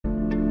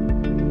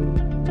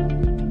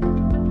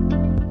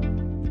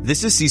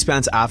This is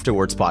C-SPAN's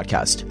Afterwards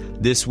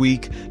podcast. This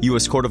week,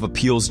 U.S. Court of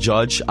Appeals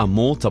Judge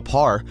Amul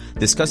Thapar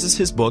discusses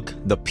his book,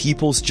 The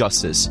People's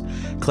Justice,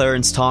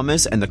 Clarence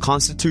Thomas and the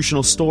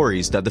Constitutional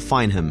Stories That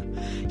Define Him.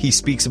 He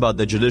speaks about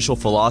the judicial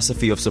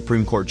philosophy of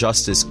Supreme Court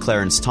Justice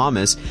Clarence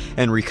Thomas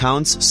and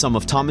recounts some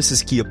of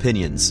Thomas's key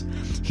opinions.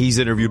 He's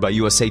interviewed by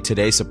USA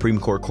Today Supreme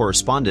Court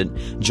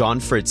correspondent John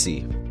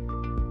Fritzy.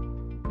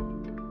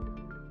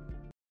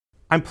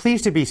 I'm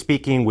pleased to be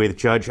speaking with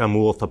Judge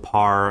Amul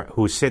Thapar,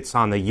 who sits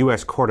on the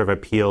U.S. Court of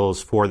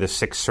Appeals for the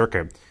Sixth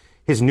Circuit.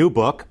 His new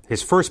book,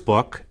 his first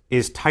book,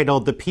 is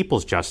titled The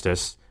People's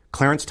Justice,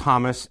 Clarence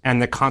Thomas and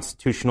the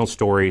Constitutional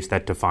Stories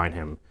That Define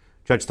Him.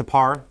 Judge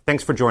Thapar,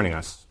 thanks for joining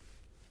us.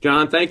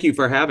 John, thank you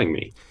for having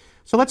me.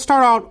 So let's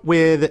start out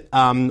with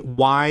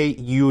why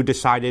you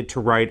decided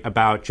to write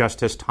about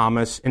Justice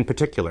Thomas in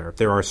particular.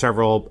 There are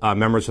several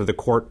members of the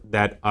court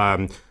that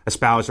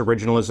espouse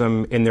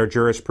originalism in their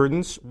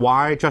jurisprudence.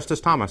 Why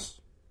Justice Thomas?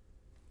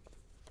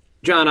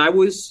 John, I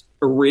was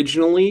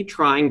originally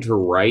trying to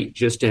write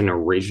just an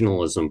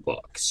originalism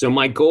book. So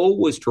my goal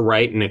was to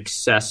write an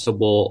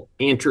accessible,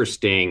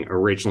 interesting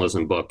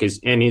originalism book.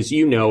 And as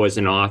you know, as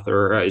an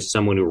author, as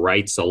someone who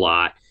writes a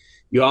lot,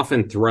 you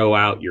often throw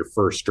out your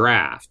first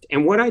draft.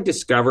 And what I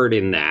discovered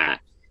in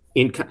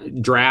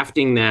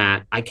drafting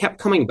that, I kept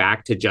coming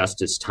back to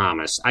Justice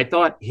Thomas. I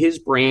thought his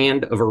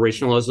brand of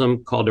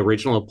originalism, called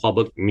original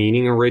public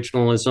meaning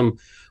originalism,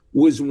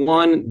 was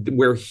one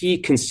where he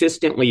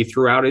consistently,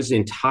 throughout his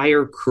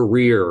entire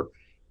career,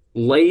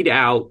 laid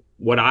out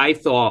what I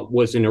thought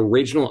was a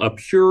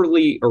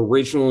purely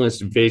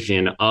originalist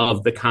vision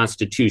of the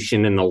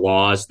Constitution and the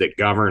laws that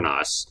govern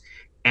us.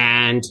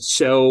 And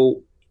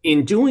so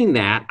in doing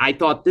that, I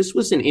thought this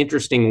was an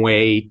interesting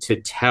way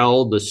to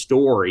tell the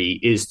story,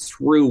 is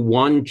through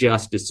one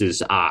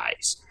justice's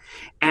eyes.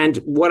 And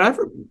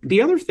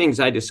the other things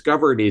I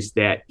discovered is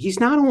that he's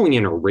not only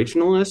an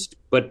originalist,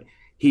 but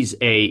he's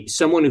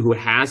someone who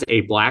has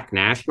a Black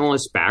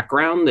nationalist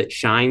background that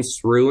shines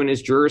through in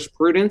his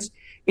jurisprudence,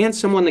 and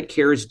someone that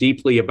cares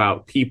deeply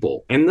about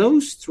people. And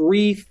those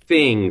three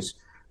things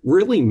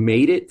really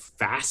made it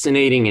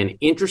fascinating and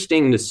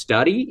interesting to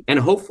study, and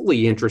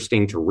hopefully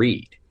interesting to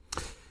read.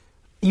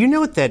 You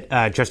note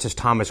that Justice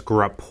Thomas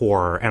grew up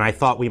poor, and I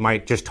thought we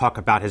might just talk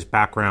about his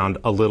background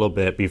a little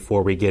bit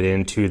before we get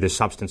into the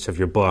substance of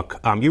your book.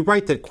 You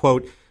write that,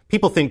 quote,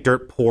 people think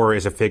dirt poor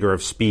is a figure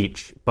of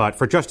speech, but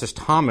for Justice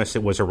Thomas,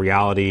 it was a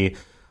reality.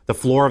 The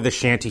floor of the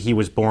shanty he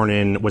was born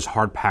in was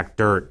hard-packed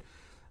dirt.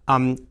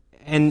 And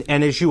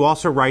as you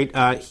also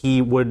write,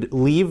 he would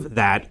leave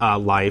that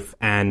life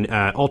and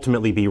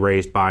ultimately be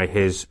raised by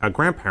his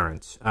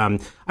grandparents. I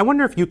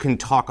wonder if you can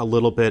talk a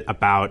little bit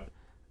about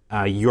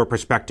your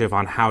perspective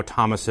on how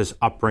Thomas's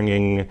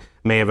upbringing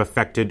may have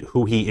affected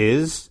who he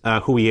is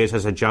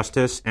as a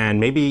justice, and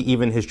maybe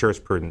even his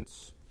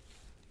jurisprudence.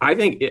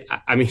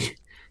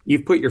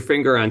 You've put your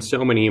finger on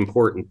so many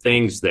important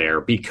things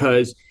there,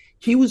 because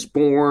he was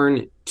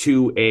born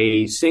to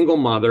a single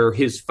mother.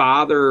 His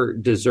father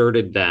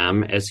deserted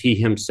them, as he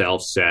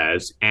himself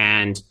says,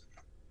 and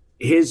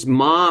his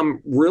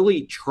mom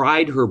really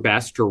tried her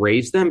best to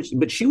raise them,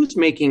 but she was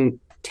making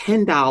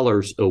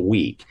 $10 a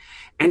week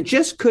and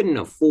just couldn't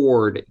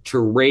afford to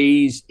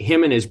raise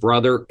him and his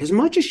brother as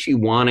much as she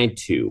wanted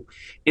to.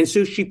 And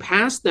so she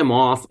passed them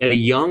off at a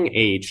young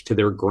age to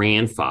their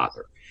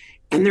grandfather.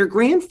 And their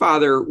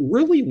grandfather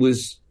really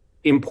was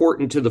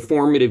important to the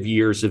formative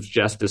years of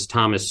Justice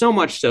Thomas, so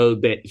much so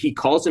that he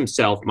calls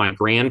himself my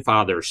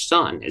grandfather's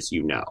son, as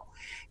you know.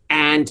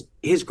 And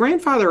his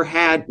grandfather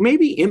had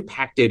maybe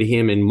impacted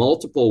him in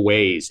multiple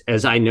ways,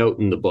 as I note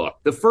in the book.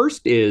 The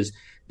first is,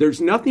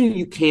 there's nothing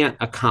you can't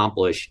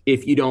accomplish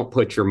if you don't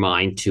put your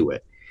mind to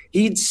it.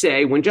 He'd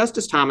say, when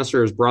Justice Thomas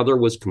or his brother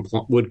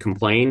would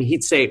complain,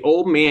 he'd say,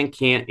 old man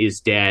Kant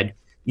is dead.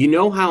 You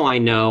know how I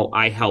know?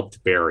 I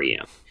helped bury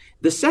him.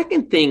 The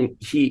second thing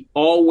he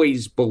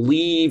always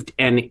believed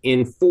and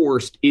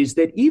enforced is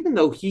that even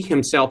though he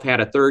himself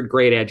had a third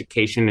grade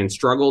education and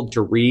struggled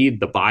to read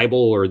the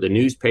Bible or the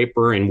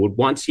newspaper, and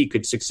once he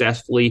could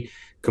successfully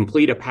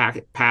complete a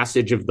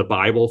passage of the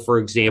Bible, for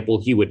example,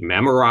 he would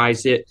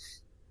memorize it.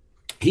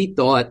 He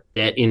thought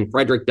that, in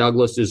Frederick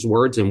Douglass's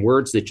words and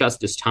words that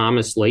Justice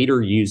Thomas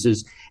later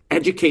uses,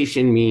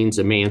 education means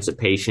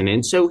emancipation.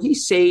 And so he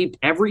saved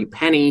every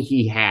penny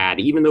he had,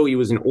 even though he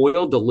was an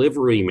oil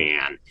delivery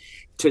man,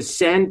 to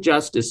send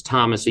Justice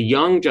Thomas, a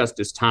young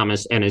Justice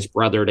Thomas, and his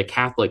brother to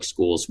Catholic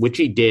schools, which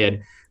he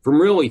did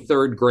from really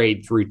third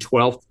grade through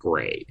 12th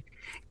grade.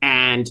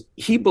 And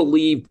he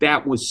believed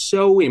that was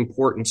so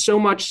important, so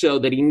much so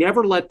that he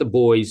never let the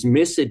boys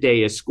miss a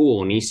day of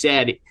school. And he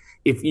said,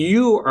 if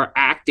you are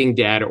acting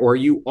dead or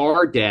you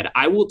are dead,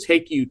 I will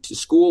take you to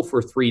school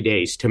for 3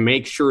 days to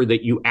make sure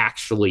that you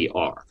actually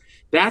are.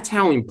 That's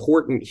how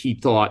important he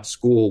thought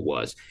school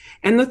was.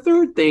 And the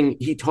third thing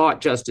he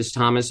taught Justice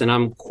Thomas, and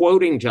I'm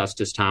quoting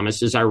Justice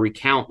Thomas as I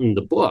recount in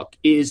the book,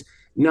 is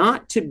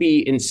not to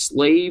be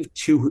enslaved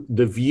to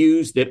the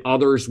views that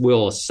others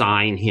will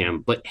assign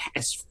him, but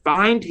has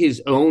find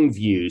his own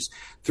views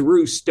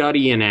through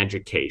study and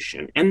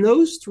education. And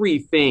those three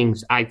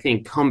things, I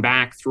think, come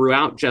back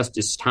throughout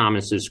Justice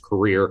Thomas's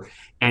career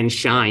and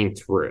shine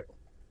through.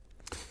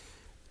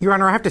 Your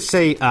Honor, I have to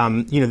say,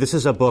 this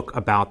is a book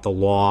about the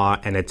law,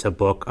 and it's a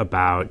book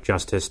about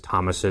Justice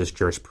Thomas's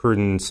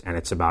jurisprudence, and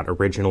it's about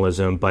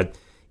originalism, but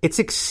it's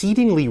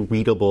exceedingly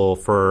readable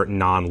for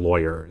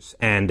non-lawyers.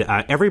 And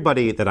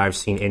everybody that I've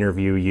seen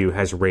interview you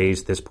has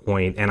raised this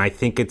point, and I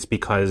think it's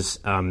because,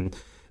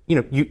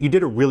 you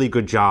did a really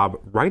good job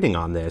writing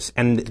on this.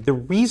 And the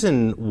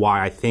reason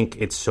why I think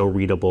it's so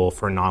readable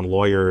for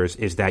non-lawyers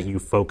is that you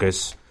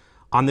focus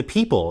on the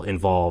people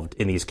involved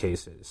in these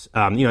cases.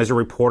 As a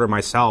reporter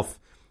myself,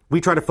 we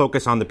try to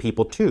focus on the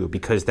people, too,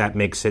 because that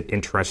makes it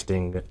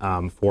interesting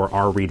for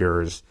our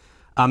readers.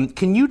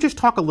 Can you just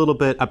talk a little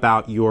bit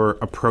about your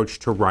approach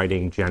to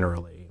writing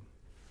generally?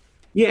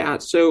 Yeah.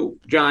 So,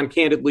 John,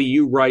 candidly,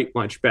 you write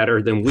much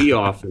better than we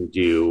often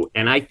do.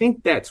 And I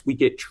think we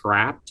get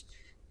trapped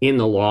in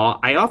the law.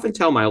 I often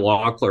tell my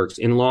law clerks,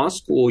 in law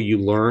school, you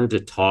learn to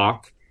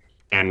talk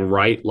and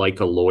write like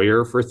a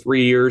lawyer for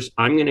 3 years.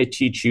 I'm going to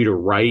teach you to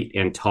write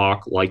and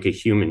talk like a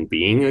human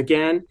being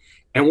again.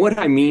 And what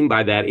I mean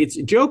by that, it's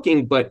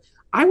joking, but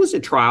I was a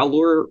trial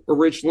lawyer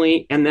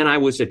originally, and then I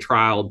was a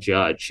trial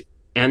judge.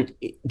 And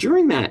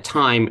during that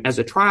time, as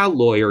a trial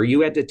lawyer,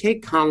 you had to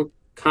take complex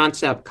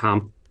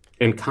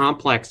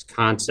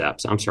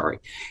concepts,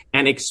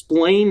 and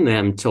explain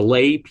them to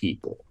lay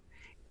people.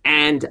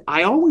 And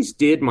I always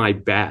did my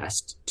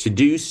best to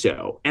do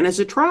so. And as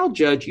a trial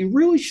judge, you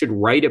really should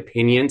write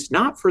opinions,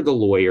 not for the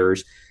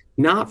lawyers,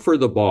 not for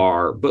the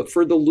bar, but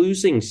for the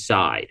losing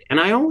side.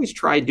 And I always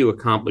tried to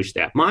accomplish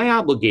that. My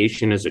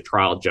obligation as a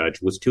trial judge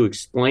was to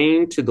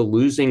explain to the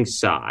losing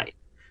side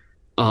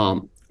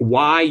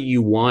why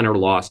you won or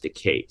lost a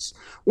case.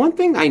 One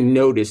thing I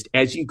noticed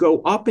as you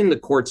go up in the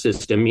court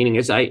system, meaning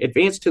as I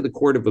advance to the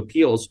Court of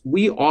Appeals,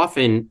 we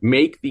often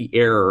make the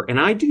error, and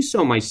I do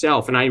so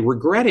myself, and I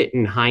regret it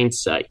in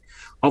hindsight,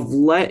 of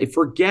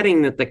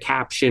forgetting that the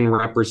caption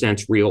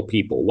represents real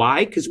people.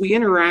 Why? Because we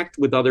interact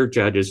with other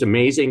judges,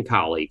 amazing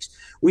colleagues.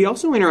 We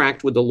also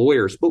interact with the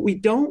lawyers, but we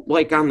don't,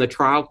 like on the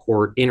trial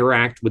court,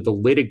 interact with the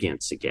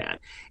litigants again.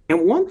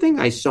 And one thing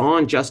I saw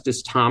in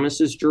Justice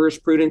Thomas's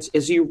jurisprudence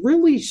is he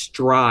really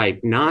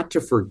strived not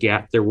to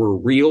forget there were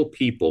real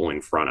people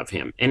in front of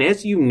him. And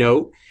as you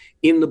note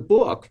in the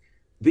book,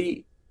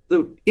 the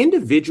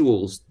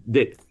individuals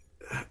that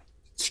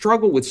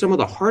struggle with some of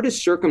the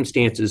hardest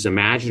circumstances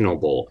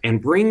imaginable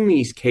and bring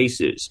these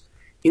cases,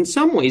 in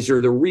some ways,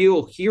 are the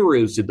real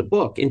heroes of the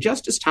book. And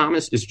Justice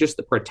Thomas is just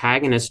the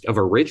protagonist of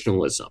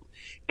originalism.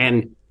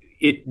 And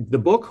the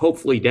book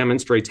hopefully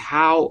demonstrates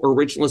how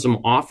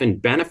originalism often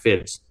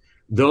benefits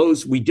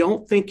those we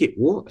don't think it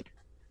would.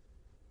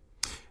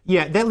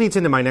 Yeah, that leads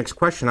into my next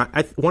question.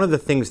 One of the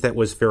things that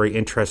was very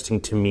interesting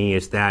to me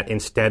is that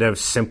instead of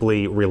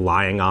simply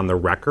relying on the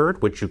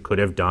record, which you could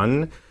have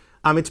done,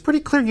 it's pretty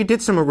clear you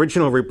did some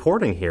original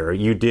reporting here.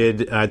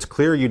 It's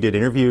clear you did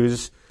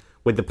interviews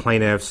with the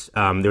plaintiffs.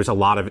 There's a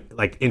lot of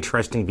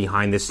interesting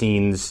behind the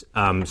scenes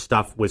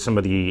stuff with some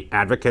of the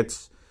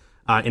advocates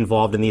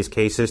involved in these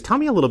cases. Tell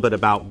me a little bit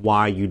about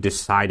why you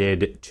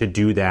decided to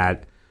do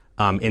that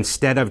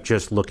instead of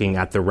just looking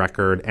at the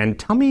record. And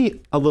tell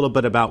me a little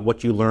bit about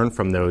what you learned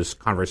from those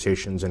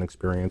conversations and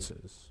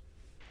experiences.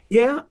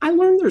 Yeah, I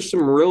learned there's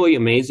some really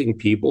amazing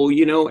people.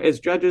 As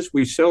judges,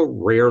 we so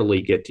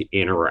rarely get to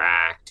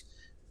interact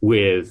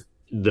with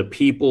the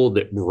people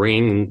that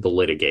bring the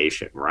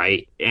litigation,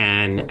 right?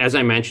 And as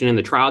I mentioned in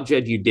the trial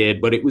judge, you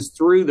did, but it was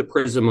through the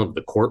prism of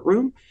the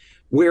courtroom.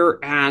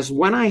 Whereas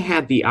when I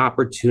had the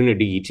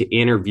opportunity to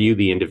interview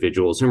the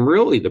individuals and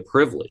really the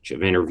privilege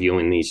of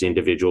interviewing these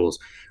individuals,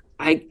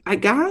 I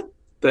got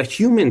the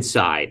human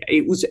side.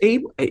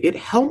 It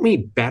helped me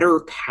better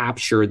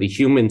capture the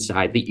human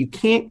side that you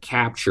can't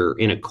capture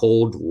in a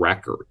cold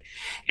record.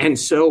 And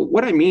so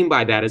what I mean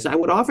by that is I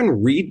would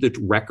often read the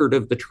record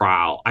of the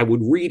trial. I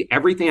would read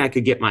everything I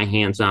could get my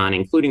hands on,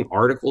 including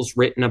articles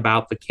written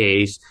about the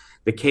case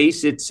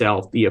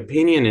itself, the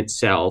opinion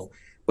itself.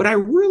 But I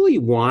really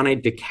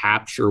wanted to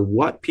capture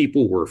what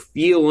people were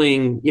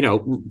feeling,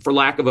 for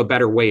lack of a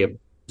better way of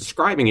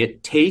describing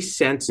it, taste,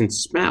 sense, and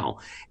smell.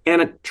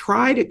 And I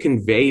try to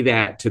convey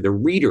that to the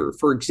reader.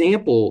 For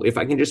example, if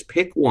I can just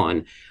pick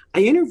one, I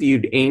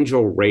interviewed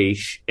Angel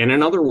Raish and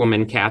another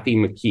woman, Kathy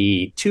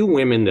McKee, two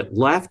women that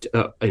left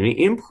an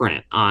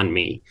imprint on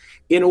me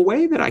in a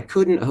way that I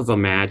couldn't have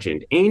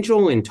imagined.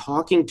 Angel, in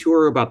talking to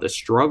her about the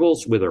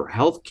struggles with her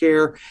health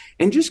care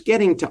and just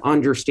getting to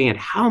understand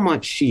how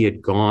much she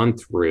had gone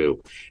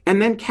through.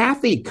 And then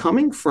Kathy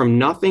coming from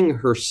nothing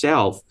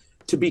herself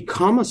to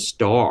become a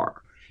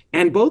star.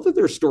 And both of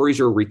their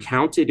stories are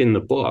recounted in the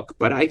book.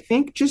 But I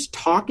think just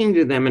talking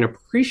to them and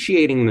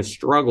appreciating the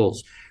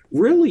struggles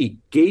really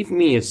gave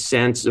me a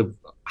sense of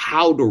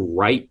how to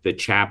write the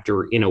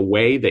chapter in a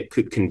way that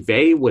could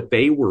convey what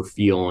they were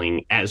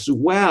feeling as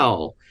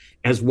well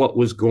as what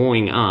was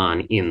going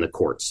on in the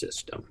court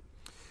system.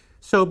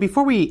 So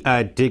before we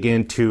dig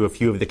into a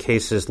few of the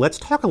cases, let's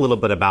talk a little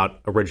bit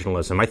about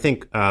originalism. I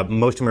think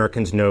most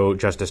Americans know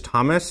Justice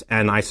Thomas,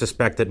 and I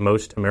suspect that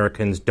most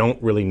Americans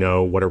don't really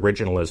know what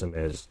originalism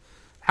is.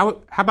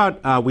 How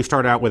about we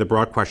start out with a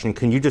broad question?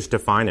 Can you just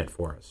define it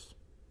for us?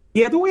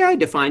 Yeah, the way I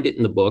defined it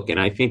in the book, and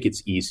I think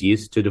it's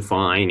easiest to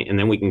define, and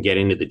then we can get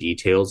into the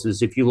details,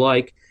 is if you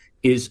like,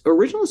 is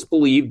originalists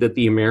believe that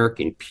the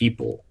American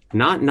people,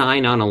 not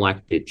 9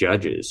 unelected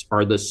judges,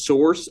 are the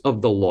source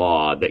of the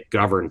law that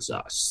governs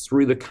us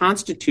through the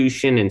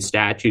Constitution and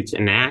statutes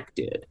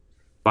enacted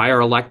by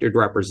our elected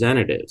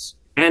representatives.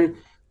 And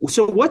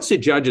so what's a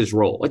judge's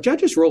role? A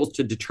judge's role is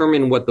to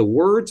determine what the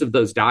words of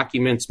those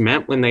documents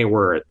meant when they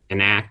were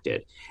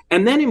enacted.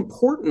 And then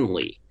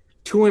importantly,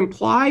 to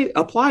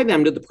apply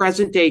them to the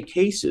present day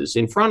cases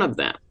in front of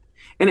them.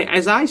 And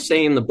as I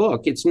say in the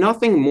book, it's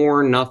nothing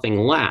more, nothing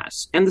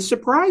less. And the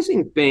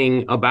surprising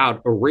thing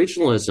about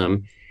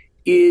originalism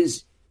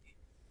is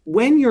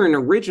when you're an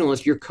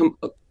originalist, you're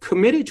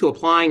committed to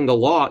applying the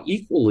law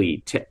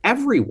equally to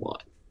everyone.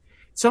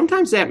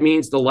 Sometimes that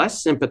means the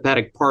less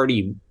sympathetic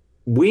party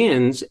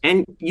wins,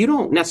 and you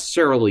don't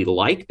necessarily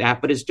like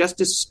that. But as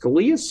Justice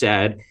Scalia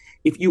said,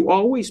 if you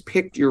always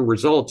picked your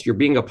results, you're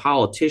being a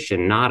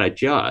politician, not a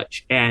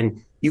judge,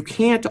 and you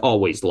can't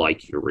always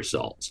like your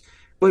results.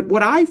 But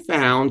what I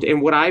found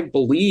and what I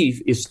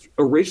believe is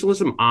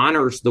originalism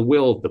honors the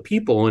will of the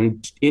people,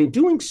 and in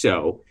doing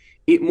so,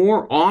 it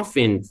more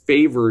often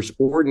favors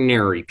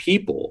ordinary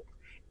people.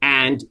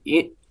 And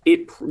in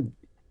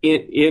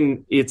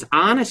its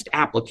honest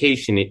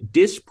application, it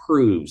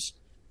disproves,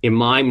 in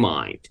my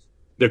mind,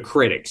 the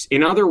critics.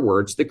 In other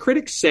words, the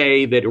critics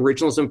say that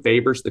originalism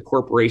favors the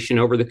corporation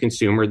over the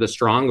consumer, the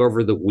strong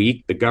over the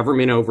weak, the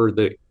government over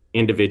the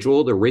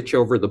individual, the rich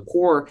over the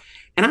poor.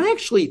 And I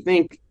actually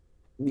think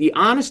the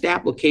honest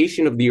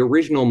application of the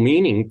original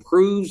meaning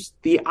proves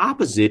the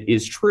opposite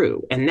is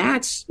true. And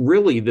that's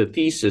really the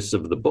thesis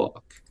of the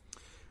book.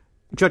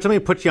 Judge, let me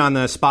put you on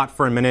the spot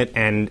for a minute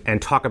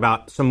and talk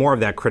about some more of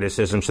that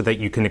criticism so that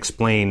you can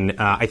explain.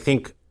 I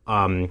think,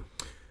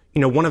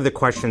 one of the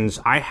questions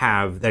I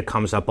have that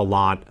comes up a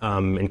lot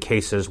in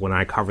cases when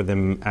I cover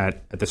them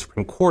at the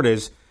Supreme Court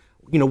is,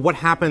 what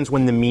happens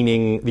when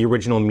the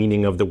original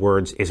meaning of the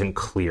words isn't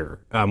clear?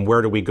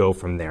 Where do we go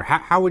from there?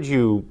 How would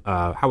you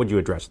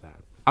address that?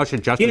 How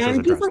should justices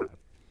address that?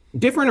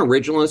 Different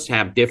originalists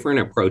have different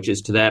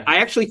approaches to that. I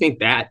actually think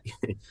that,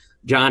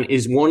 John,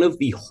 is one of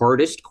the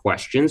hardest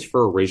questions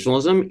for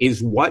originalism,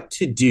 is what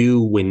to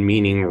do when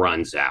meaning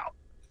runs out.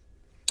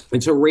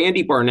 And so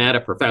Randy Barnett, a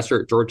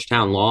professor at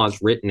Georgetown Law,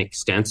 has written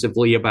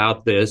extensively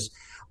about this.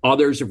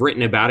 Others have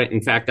written about it.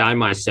 In fact, I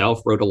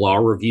myself wrote a law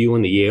review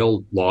in the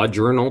Yale Law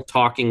Journal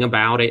talking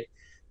about it.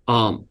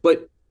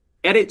 But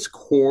at its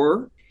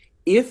core,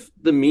 if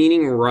the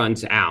meaning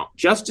runs out,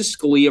 Justice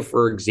Scalia,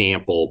 for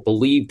example,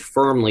 believed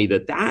firmly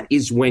that that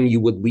is when you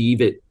would leave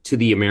it to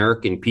the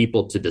American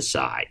people to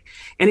decide.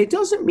 And it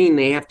doesn't mean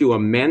they have to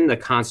amend the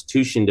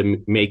Constitution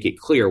to make it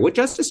clear. What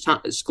Justice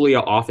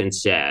Scalia often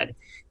said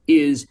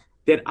is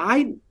that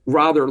I'd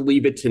rather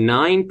leave it to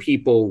 9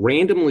 people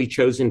randomly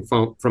chosen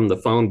from the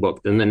phone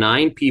book than the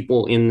 9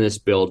 people in this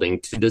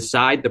building to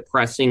decide the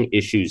pressing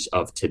issues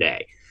of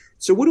today.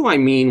 So what do I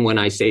mean when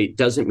I say it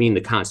doesn't mean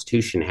the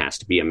Constitution has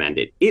to be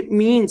amended? It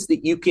means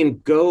that you can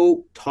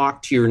go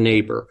talk to your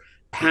neighbor,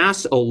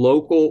 pass a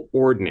local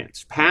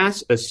ordinance,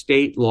 pass a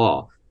state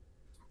law,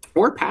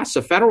 or pass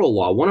a federal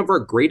law. One of our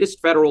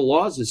greatest federal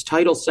laws is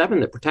Title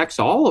VII that protects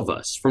all of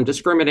us from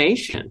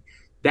discrimination.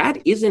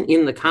 That isn't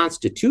in the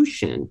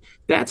Constitution.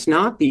 That's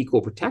not the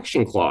Equal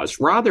Protection Clause.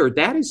 Rather,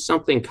 that is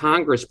something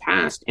Congress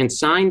passed and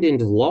signed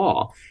into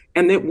law,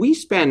 and that we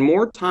spend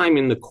more time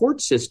in the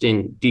court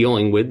system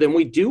dealing with than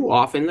we do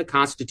often the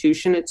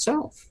Constitution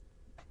itself.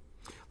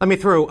 Let me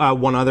throw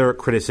one other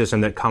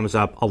criticism that comes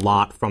up a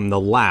lot from the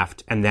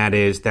left, and that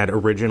is that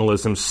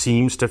originalism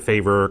seems to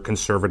favor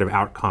conservative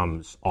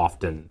outcomes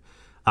often.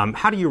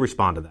 How do you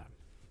respond to that?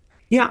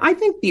 Yeah, I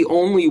think the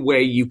only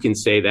way you can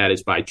say that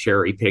is by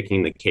cherry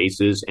picking the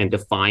cases and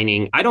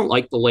defining. I don't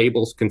like the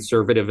labels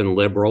conservative and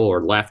liberal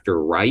or left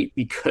or right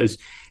because,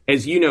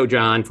 as you know,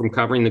 John, from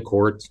covering the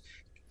courts,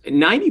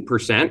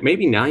 90%,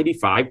 maybe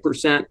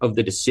 95% of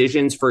the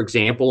decisions, for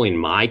example, in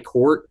my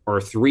court are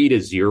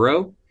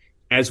 3-0.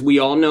 As we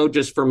all know,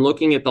 just from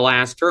looking at the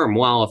last term,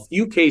 while a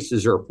few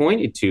cases are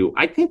pointed to,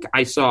 I think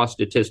I saw a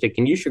statistic,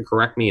 and you should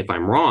correct me if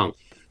I'm wrong,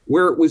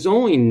 where it was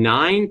only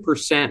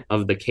 9%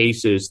 of the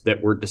cases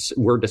that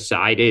were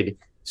decided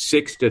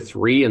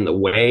 6-3 in the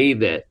way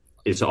that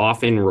is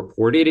often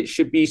reported it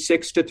should be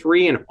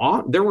 6-3.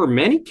 And there were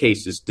many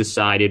cases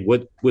decided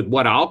with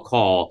what I'll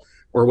call,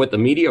 or what the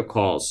media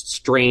calls,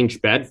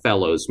 strange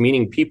bedfellows,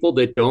 meaning people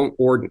that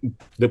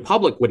the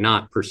public would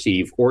not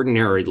perceive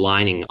ordinary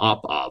lining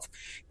up of.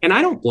 And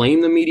I don't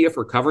blame the media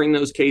for covering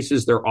those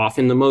cases. They're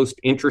often the most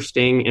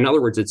interesting. In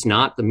other words, it's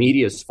not the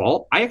media's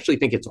fault. I actually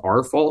think it's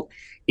our fault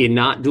in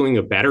not doing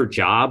a better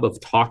job of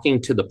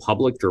talking to the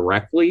public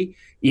directly,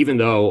 even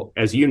though,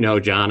 as you know,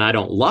 John, I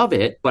don't love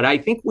it. But I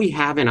think we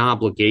have an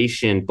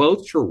obligation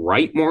both to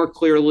write more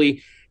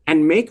clearly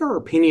and make our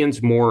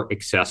opinions more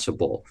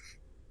accessible.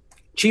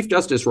 Chief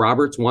Justice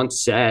Roberts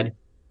once said,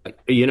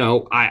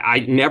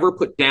 I never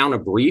put down a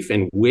brief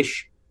and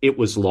wish it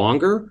was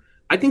longer.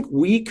 I think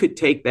we could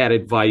take that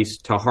advice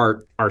to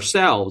heart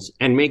ourselves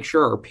and make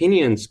sure our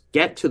opinions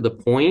get to the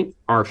point,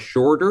 are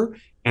shorter,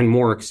 and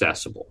more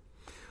accessible.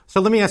 So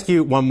let me ask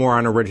you one more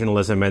on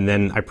originalism, and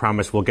then I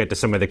promise we'll get to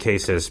some of the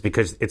cases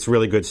because it's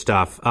really good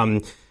stuff.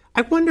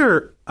 I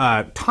wonder,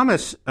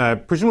 Thomas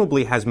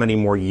presumably has many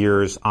more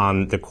years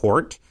on the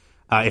court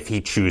if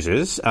he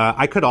chooses.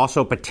 I could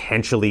also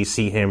potentially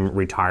see him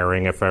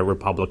retiring if a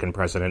Republican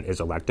president is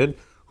elected.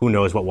 Who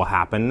knows what will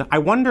happen? I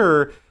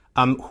wonder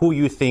who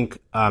you think,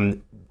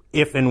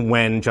 if and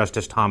when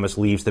Justice Thomas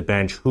leaves the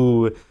bench,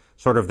 who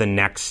sort of the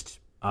next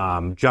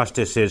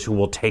justice is who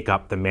will take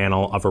up the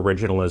mantle of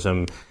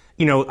originalism.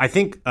 I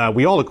think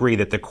we all agree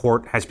that the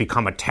court has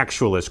become a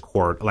textualist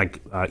court,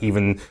 like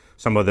even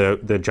some of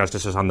the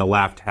justices on the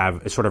left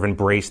have sort of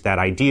embraced that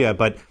idea.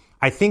 But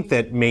I think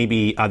that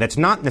maybe that's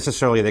not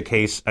necessarily the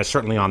case,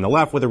 certainly on the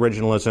left with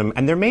originalism.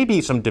 And there may be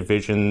some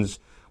divisions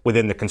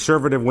within the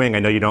conservative wing. I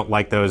know you don't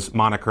like those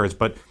monikers,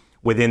 but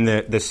within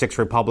the 6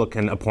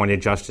 Republican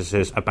appointed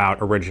justices about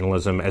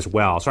originalism as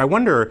well. So I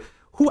wonder,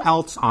 who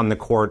else on the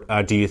court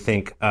do you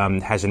think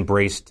has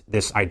embraced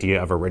this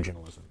idea of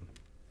originalism?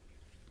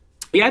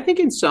 Yeah, I think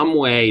in some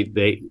way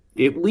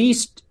at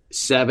least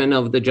 7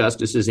 of the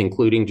justices,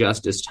 including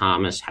Justice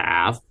Thomas,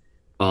 have.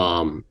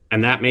 And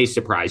that may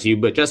surprise you,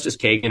 but Justice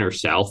Kagan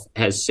herself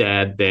has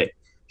said that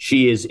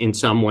she is in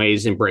some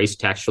ways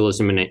embraced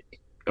textualism and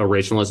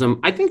originalism.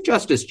 I think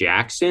Justice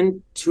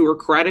Jackson, to her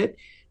credit,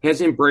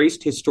 has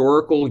embraced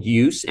historical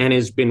use and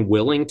has been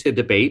willing to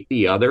debate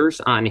the others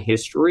on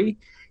history.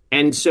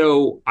 And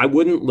so I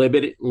wouldn't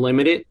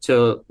limit it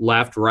to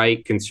left,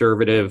 right,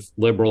 conservative,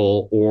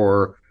 liberal,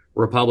 or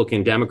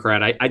Republican,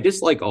 Democrat. I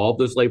dislike all of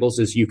those labels,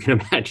 as you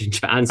can imagine,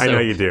 John. So I know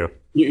you do.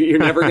 You're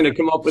never going to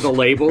come up with a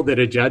label that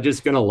a judge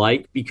is going to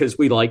like, because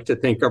we like to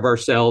think of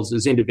ourselves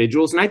as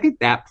individuals. And I think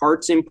that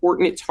part's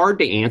important. It's hard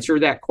to answer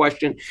that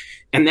question.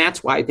 And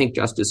that's why I think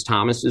Justice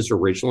Thomas's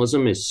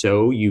originalism is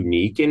so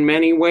unique in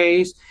many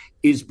ways,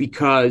 is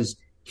because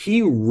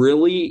he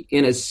really,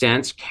 in a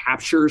sense,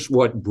 captures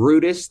what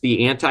Brutus,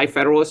 the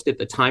anti-federalist at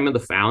the time of the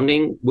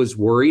founding, was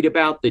worried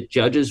about, that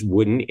judges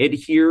wouldn't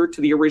adhere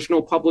to the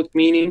original public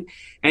meaning.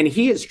 And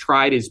he has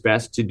tried his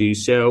best to do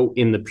so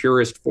in the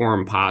purest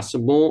form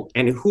possible.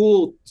 And who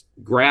will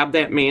grab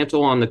that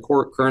mantle on the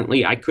court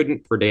currently, I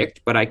couldn't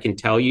predict, but I can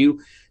tell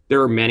you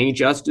there are many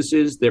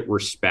justices that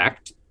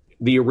respect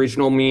the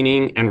original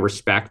meaning and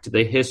respect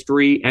the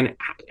history. And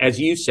as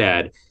you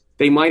said,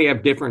 they might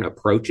have different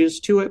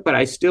approaches to it, but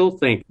I still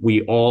think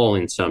we all,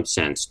 in some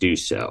sense, do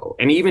so.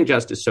 And even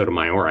Justice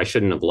Sotomayor, I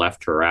shouldn't have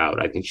left her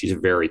out. I think she's a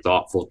very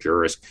thoughtful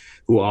jurist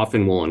who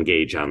often will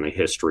engage on the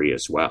history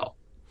as well.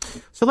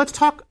 So let's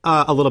talk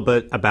a little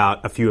bit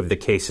about a few of the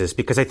cases,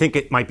 because I think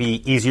it might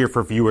be easier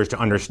for viewers to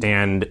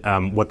understand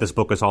what this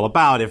book is all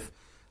about if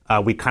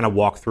we kind of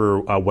walk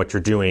through what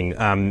you're doing.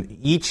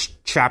 Each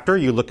chapter,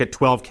 you look at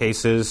 12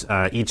 cases.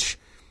 Each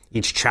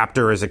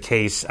chapter is a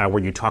case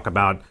where you talk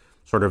about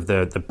sort of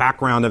the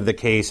background of the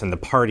case and the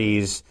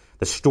parties,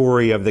 the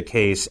story of the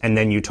case, and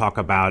then you talk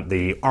about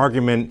the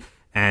argument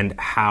and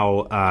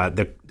how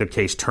the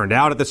case turned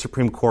out at the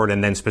Supreme Court,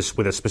 and then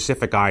with a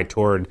specific eye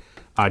toward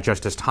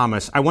Justice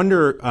Thomas. I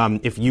wonder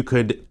if you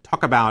could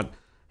talk about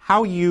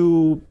how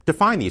you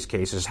define these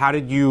cases. How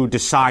did you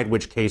decide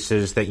which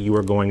cases that you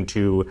were going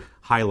to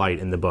highlight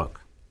in the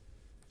book?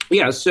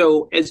 Yeah,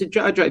 so as a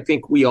judge, I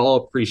think we all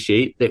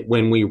appreciate that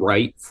when we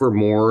write for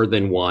more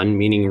than one,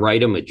 meaning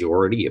write a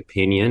majority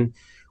opinion,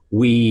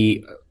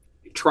 we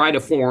try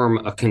to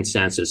form a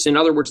consensus. In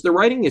other words, the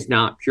writing is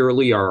not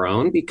purely our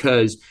own,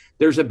 because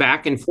there's a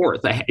back and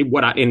forth,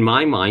 in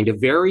my mind, a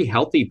very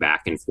healthy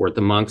back and forth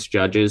amongst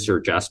judges or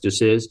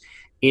justices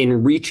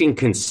in reaching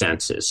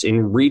consensus,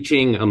 in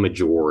reaching a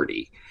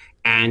majority,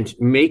 and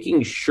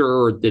making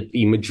sure that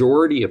the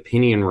majority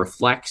opinion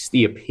reflects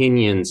the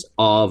opinions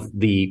of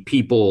the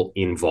people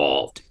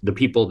involved, the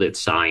people that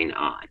sign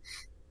on.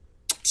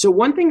 So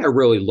one thing I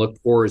really look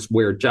for is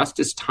where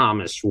Justice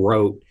Thomas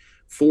wrote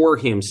for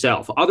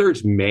himself.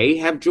 Others may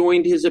have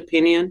joined his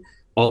opinion,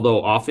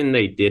 although often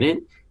they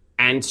didn't.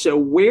 And so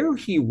where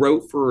he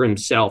wrote for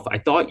himself, I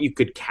thought you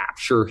could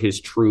capture his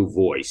true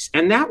voice.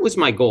 And that was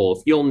my goal.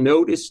 If you'll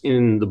notice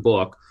in the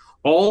book,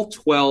 all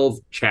 12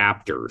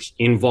 chapters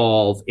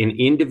involve an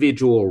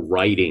individual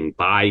writing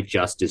by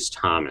Justice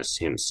Thomas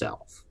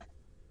himself.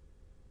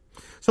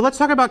 So let's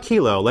talk about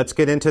Kelo. Let's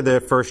get into the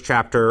first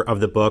chapter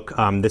of the book.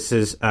 This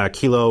is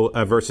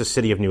Kelo versus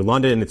City of New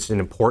London. It's an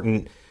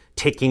important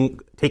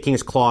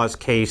takings clause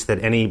case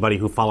that anybody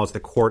who follows the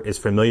court is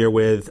familiar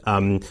with.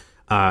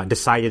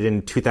 Decided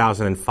in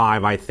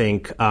 2005, I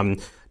think.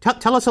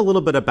 Tell us a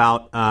little bit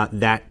about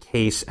that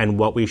case and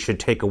what we should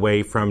take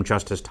away from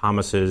Justice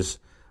Thomas's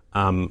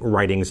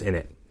writings in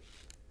it.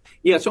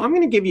 Yeah, so I'm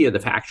going to give you the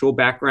factual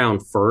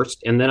background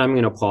first, and then I'm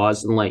going to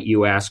pause and let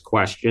you ask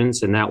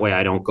questions, and that way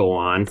I don't go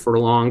on for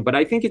long. But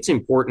I think it's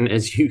important,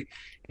 as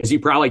as you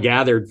probably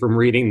gathered from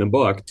reading the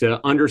book, to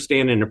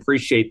understand and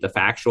appreciate the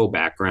factual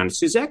background.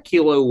 Suzette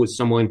Kilo was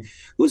someone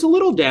who was a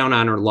little down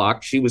on her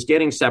luck. She was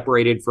getting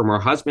separated from her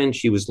husband.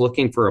 She was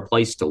looking for a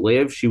place to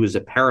live. She was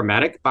a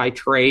paramedic by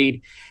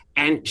trade.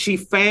 And she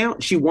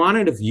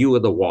wanted a view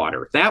of the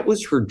water. That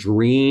was her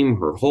dream,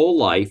 her whole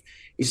life,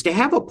 is to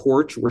have a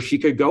porch where she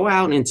could go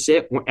out and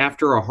sit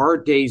after a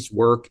hard day's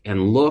work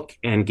and look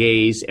and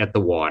gaze at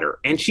the water.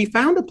 And she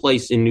found a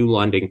place in New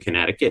London,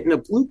 Connecticut, in a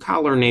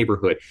blue-collar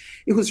neighborhood.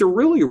 It was a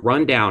really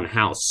rundown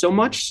house, so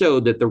much so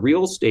that the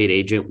real estate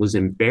agent was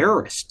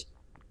embarrassed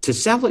to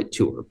sell it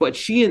to her. But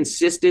she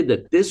insisted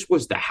that this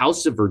was the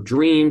house of her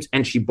dreams,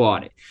 and she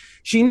bought it.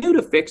 She knew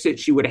to fix it,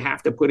 she would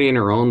have to put in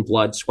her own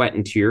blood, sweat,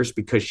 and tears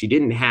because she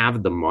didn't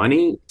have the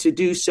money to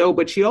do so,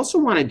 but she also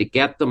wanted to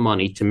get the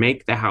money to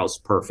make the house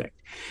perfect.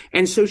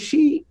 And so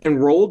she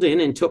enrolled in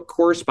and took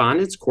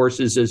correspondence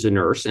courses as a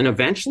nurse and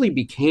eventually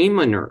became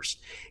a nurse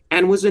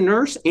and was a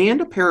nurse and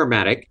a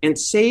paramedic and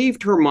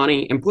saved her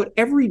money and put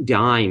every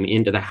dime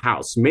into the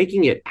house,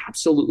 making it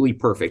absolutely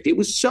perfect. It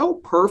was so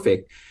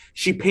perfect,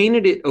 she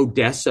painted it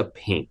Odessa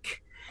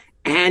pink.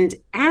 And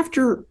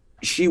after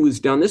she was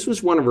done, this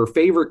was one of her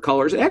favorite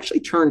colors. It actually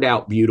turned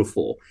out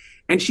beautiful.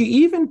 And she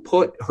even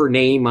put her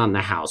name on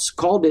the house,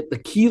 called it the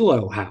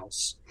Kilo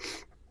House.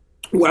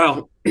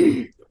 Well,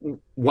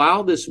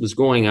 while this was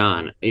going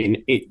on,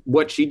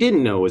 what she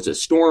didn't know is a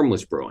storm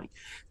was brewing.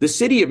 The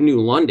city of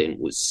New London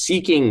was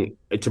seeking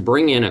to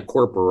bring in a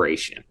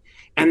corporation,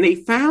 and they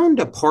found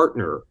a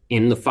partner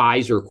in the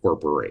Pfizer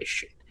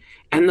Corporation.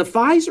 And the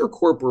Pfizer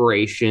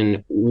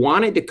Corporation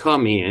wanted to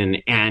come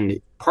in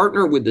and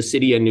partner with the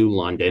city of New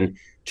London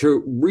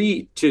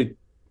to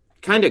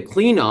kind of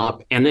clean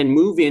up and then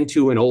move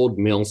into an old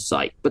mill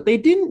site. But they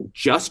didn't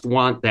just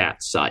want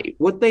that site.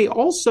 What they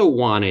also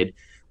wanted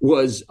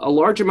was a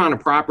large amount of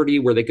property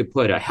where they could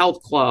put a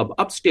health club,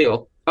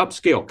 upscale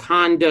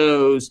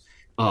condos,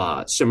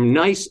 some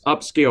nice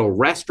upscale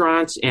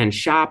restaurants and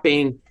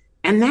shopping.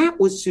 And that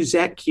was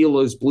Suzette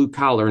Kilo's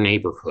blue-collar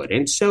neighborhood.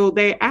 And so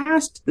they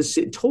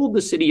told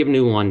the city of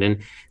New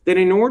London that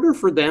in order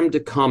for them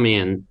to come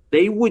in,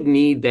 they would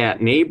need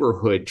that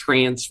neighborhood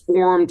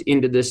transformed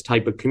into this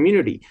type of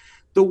community.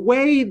 The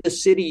way the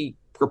city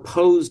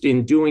proposed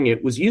in doing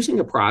it was using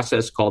a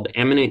process called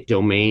eminent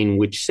domain,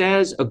 which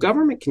says a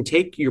government can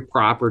take your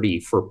property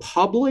for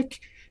public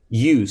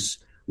use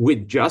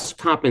with just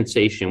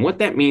compensation. What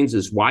that means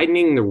is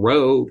widening the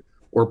road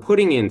or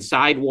putting in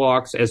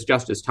sidewalks, as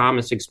Justice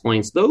Thomas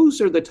explains. Those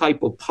are the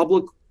type of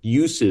public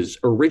uses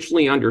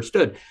originally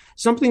understood,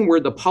 something where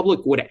the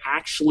public would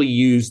actually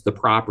use the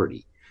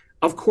property.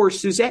 Of course,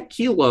 Suzette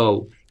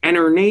Kilo and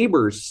her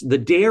neighbors, the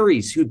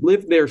Dairies, who'd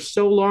lived there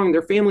so long,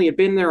 their family had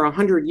been there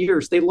 100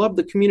 years. They loved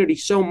the community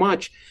so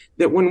much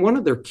that when one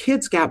of their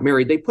kids got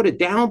married, they put a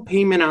down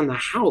payment on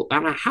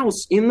a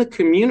house in the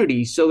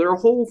community so their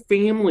whole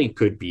family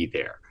could be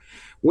there.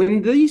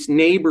 When these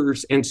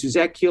neighbors and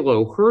Suzette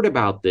Kilo heard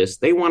about this,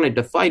 they wanted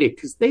to fight it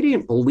because they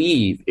didn't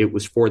believe it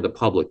was for the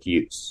public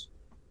use.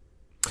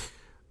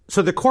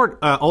 So the court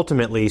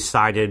ultimately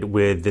sided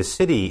with the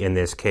city in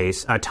this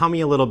case. Tell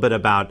me a little bit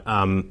about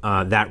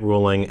that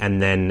ruling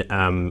and then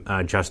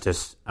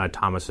Justice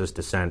Thomas's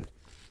dissent.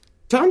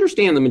 To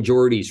understand the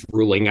majority's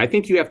ruling, I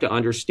think you have to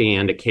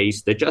understand a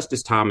case that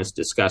Justice Thomas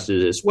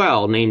discusses as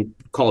well,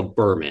 called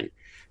Berman.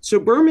 So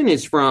Berman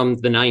is from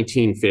the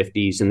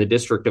 1950s in the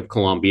District of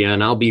Columbia,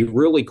 and I'll be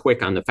really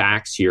quick on the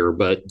facts here,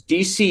 but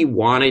D.C.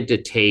 wanted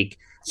to take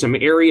some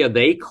area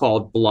they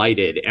called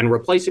blighted and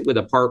replace it with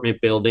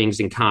apartment buildings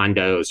and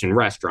condos and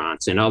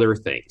restaurants and other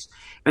things.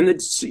 And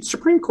the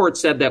Supreme Court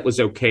said that was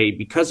okay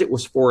because it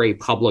was for a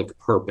public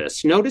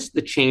purpose. Notice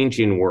the change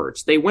in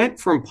words. They went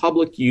from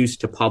public use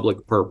to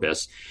public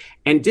purpose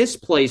and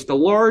displaced a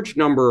large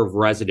number of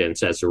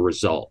residents as a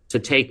result to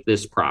take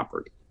this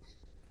property.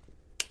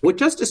 What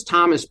Justice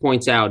Thomas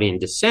points out in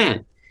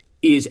dissent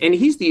is, and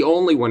he's the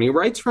only one, he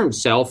writes for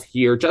himself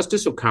here.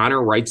 Justice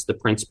O'Connor writes the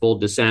principal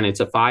dissent. It's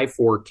a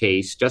 5-4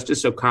 case.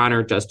 Justice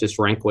O'Connor, Justice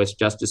Rehnquist,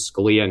 Justice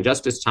Scalia, and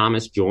Justice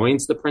Thomas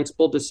joins the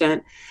principal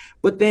dissent.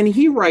 But then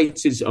he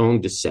writes his own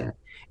dissent.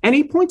 And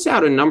he points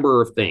out a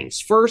number of things.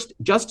 First,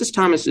 Justice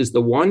Thomas is the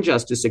one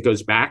justice that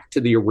goes back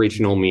to the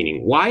original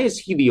meaning. Why is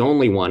he the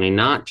only one and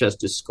not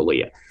Justice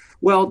Scalia?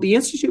 Well, the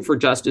Institute for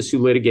Justice, who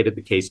litigated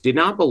the case, did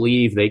not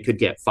believe they could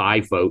get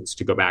 5 votes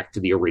to go back to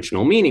the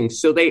original meaning.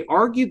 So they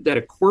argued that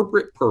a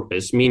corporate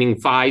purpose, meaning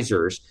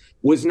Pfizer's,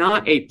 was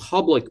not a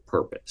public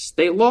purpose.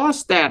 They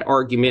lost that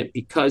argument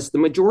because the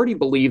majority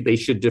believed they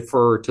should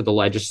defer to the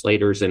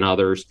legislators and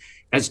others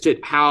as to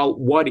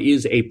what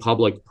is a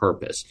public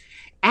purpose.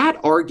 At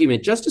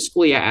argument, Justice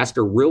Scalia asked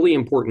a really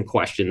important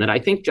question that I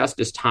think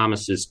Justice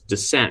Thomas's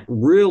dissent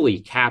really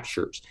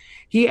captures.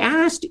 He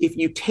asked, if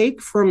you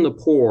take from the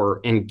poor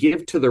and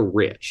give to the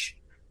rich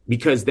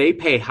because they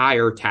pay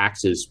higher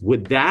taxes,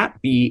 would that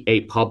be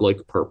a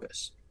public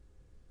purpose?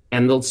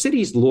 And the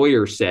city's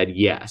lawyer said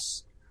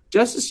yes.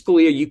 Justice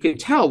Scalia, you can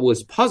tell,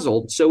 was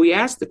puzzled, so he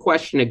asked the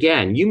question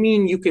again. You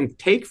mean you can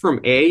take from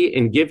A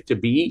and give to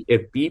B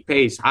if B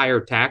pays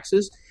higher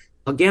taxes?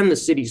 Again, the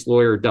city's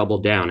lawyer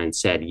doubled down and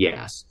said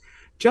yes.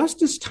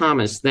 Justice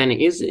Thomas then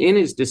is in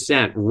his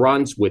dissent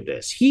runs with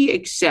this. He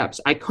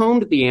accepts. I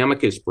combed the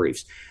amicus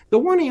briefs. The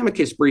one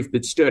amicus brief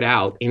that stood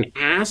out and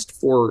asked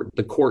for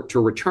the court to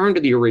return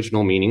to the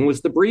original meaning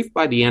was the brief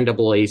by the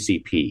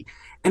NAACP.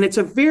 And it's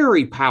a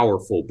very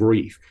powerful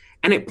brief.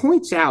 And it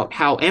points out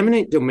how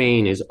eminent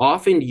domain is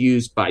often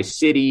used by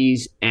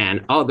cities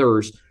and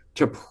others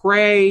to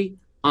prey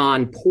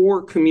on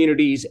poor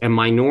communities and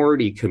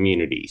minority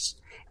communities.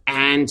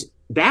 And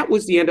that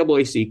was the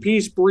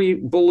NAACP's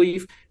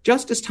belief.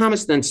 Justice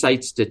Thomas then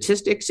cites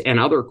statistics and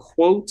other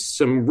quotes,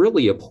 some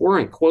really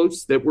abhorrent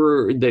quotes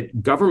that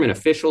government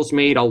officials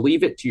made. I'll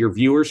leave it to your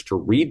viewers to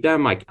read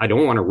them. I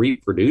don't want to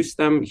reproduce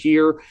them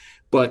here,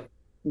 but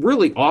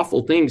really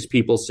awful things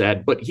people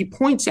said. But he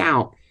points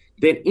out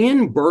that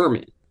in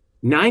Burma,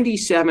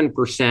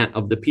 97%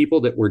 of the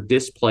people that were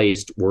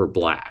displaced were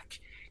Black.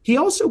 He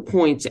also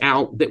points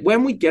out that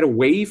when we get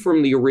away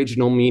from the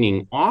original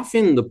meaning,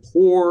 often the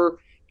poor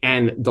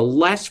and the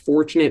less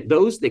fortunate,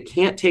 those that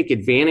can't take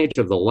advantage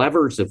of the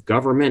levers of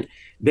government,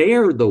 they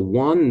are the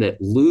one that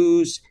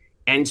lose.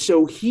 And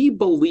so he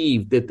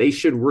believed that they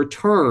should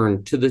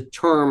return to the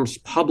terms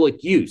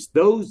public use,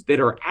 those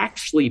that are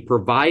actually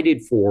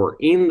provided for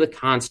in the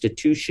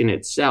Constitution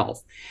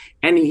itself.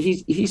 And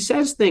he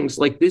says things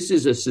like this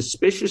is a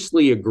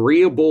suspiciously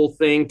agreeable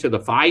thing to the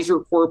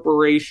Pfizer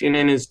Corporation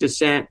in his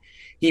dissent.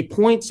 He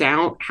points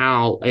out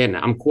how, and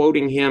I'm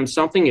quoting him,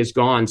 something has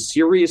gone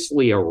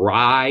seriously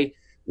awry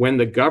when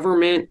the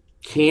government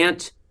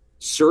can't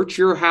search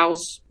your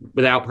house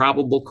without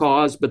probable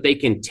cause, but they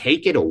can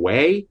take it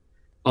away.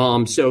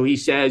 So he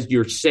says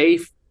you're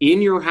safe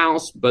in your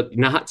house, but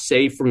not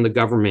safe from the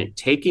government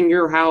taking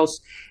your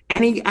house.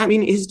 And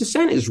his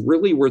dissent is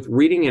really worth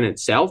reading in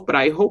itself, but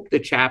I hope the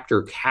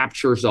chapter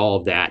captures all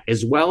of that,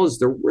 as well as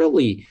the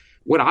really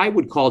what I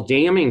would call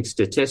damning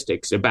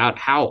statistics about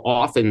how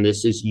often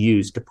this is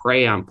used to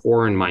prey on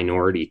poor and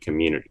minority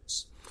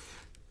communities.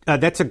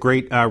 That's a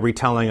great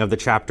retelling of the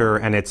chapter,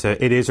 and it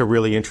is a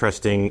really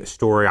interesting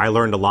story. I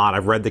learned a lot.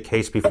 I've read the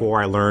case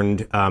before. I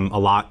learned a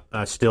lot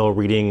still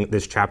reading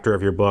this chapter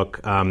of your book.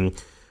 One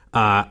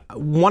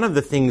of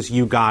the things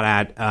you got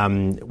at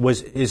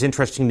is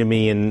interesting to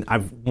me, and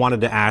I've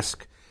wanted to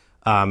ask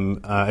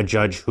a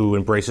judge who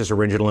embraces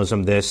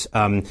originalism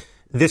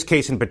this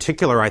case in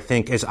particular, I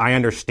think, as I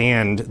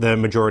understand the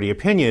majority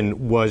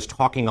opinion, was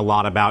talking a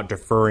lot about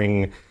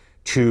deferring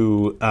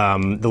to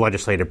the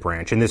legislative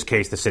branch, in this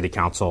case, the city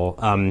council.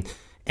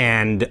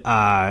 And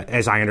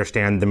as I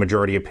understand the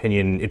majority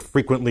opinion, it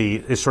frequently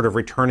is sort of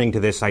returning to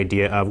this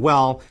idea of,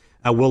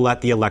 we'll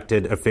let the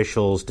elected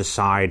officials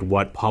decide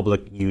what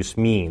public use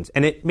means.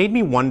 And it made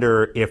me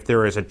wonder if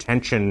there is a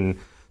tension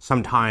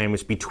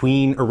sometimes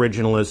between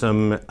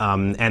originalism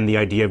and the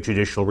idea of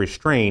judicial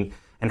restraint,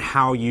 and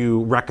how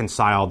you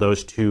reconcile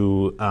those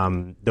two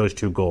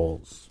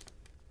goals.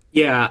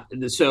 Yeah,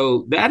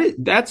 so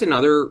that's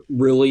another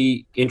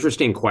really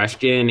interesting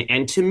question.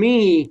 And to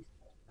me,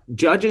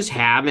 judges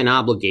have an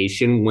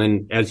obligation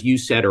when, as you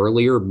said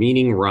earlier,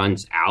 meaning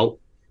runs out,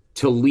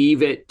 to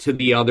leave it to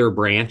the other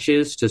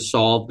branches to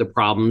solve the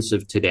problems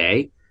of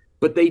today.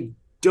 But they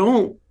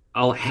don't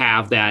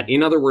have that.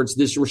 In other words,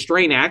 this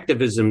restraint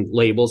activism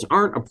labels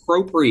aren't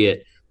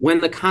appropriate when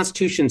the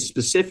Constitution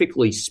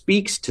specifically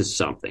speaks to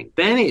something.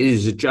 Then it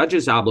is a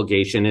judge's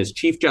obligation, as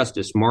Chief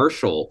Justice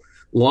Marshall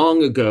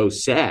long ago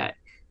said,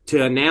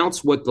 to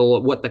announce what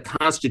the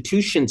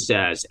Constitution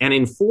says and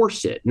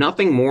enforce it,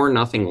 nothing more,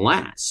 nothing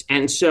less.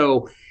 And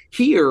so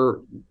here,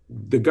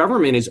 the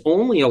government is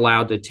only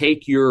allowed to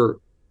take your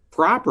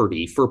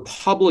property for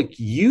public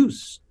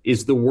use,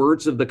 is the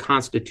words of the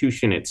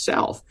Constitution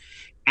itself.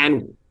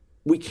 And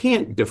we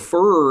can't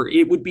defer.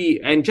 It would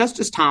be, and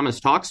Justice Thomas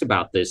talks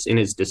about this in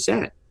his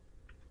dissent,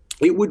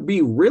 it would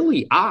be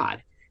really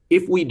odd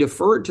if we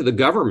deferred to the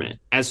government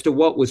as to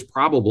what was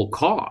probable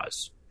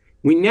cause.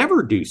 We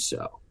never do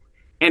so.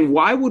 And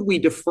why would we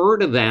defer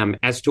to them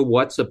as to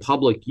what's a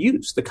public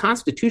use? The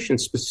Constitution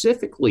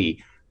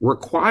specifically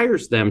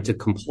requires them to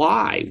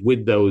comply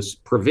with those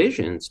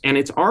provisions, and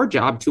it's our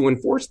job to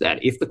enforce that.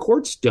 If the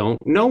courts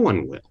don't, no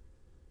one will.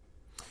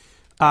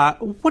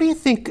 What do you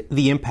think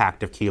the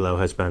impact of Kelo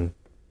has been?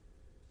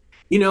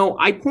 You know,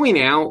 I point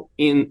out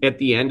at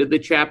the end of the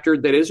chapter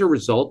that as a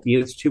result, the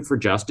Institute for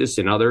Justice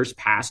and others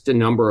passed a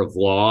number of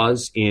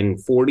laws in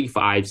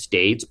 45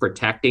 states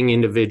protecting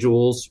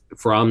individuals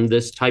from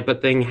this type of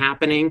thing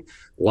happening,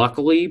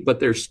 luckily, but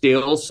there's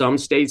still some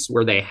states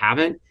where they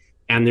haven't.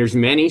 And there's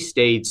many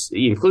states,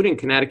 including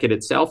Connecticut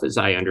itself, as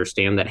I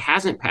understand, that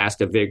hasn't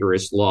passed a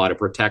vigorous law to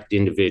protect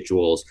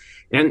individuals.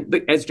 And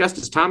as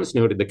Justice Thomas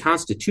noted, the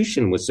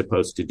Constitution was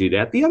supposed to do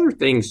that. The other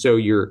thing, so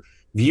your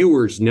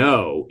viewers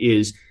know,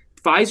 is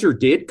Pfizer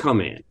did come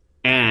in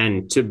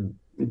and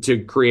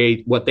to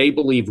create what they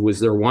believed was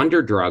their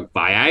wonder drug,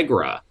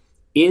 Viagra,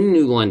 in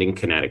New London,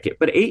 Connecticut.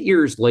 But 8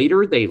 years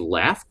later, they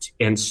left.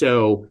 And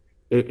so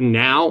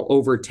now,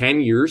 over 10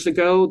 years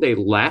ago, they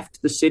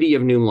left the city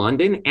of New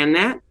London. And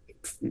that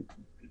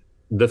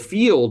the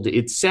field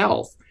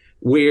itself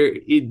where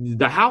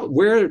the house,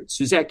 where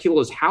Suzette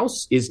Keelo's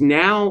house is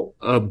now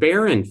a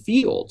barren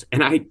field.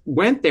 And I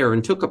went there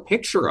and took a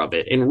picture of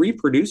it and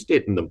reproduced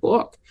it in the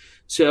book.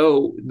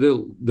 So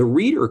the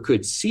reader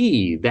could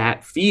see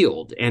that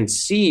field and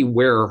see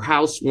where her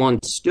house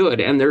once stood.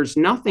 And there's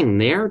nothing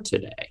there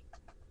today.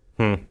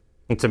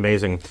 It's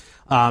amazing.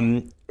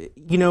 I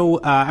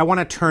want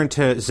to turn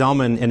to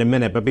Zelman in a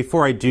minute, but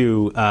before I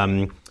do,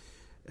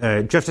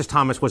 Justice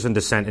Thomas was in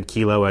dissent at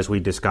Keelo, as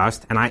we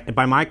discussed, and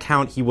by my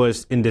count, he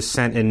was in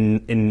dissent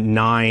in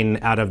 9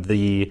 out of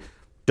the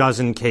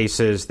dozen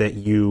cases that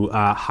you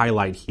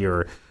highlight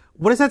here.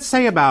 What does that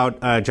say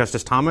about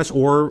Justice Thomas,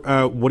 or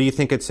what do you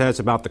think it says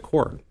about the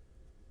court?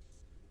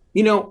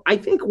 I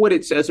think what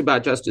it says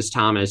about Justice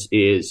Thomas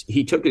is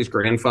he took his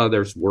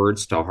grandfather's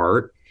words to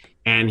heart.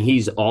 And he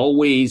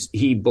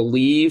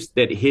believes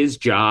that his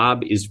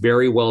job is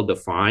very well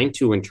defined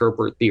to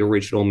interpret the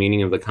original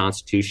meaning of the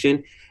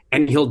Constitution.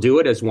 And he'll do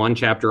it, as one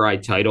chapter I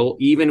title,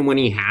 even when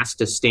he has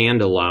to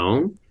stand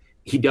alone.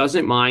 He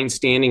doesn't mind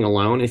standing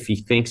alone if he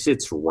thinks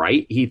it's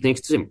right. He thinks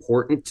it's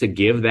important to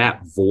give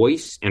that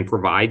voice and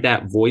provide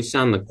that voice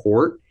on the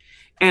court.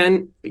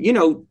 And,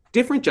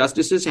 different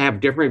justices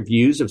have different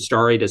views of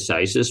stare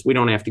decisis. We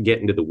don't have to get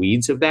into the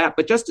weeds of that.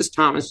 But Justice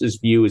Thomas's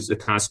view is the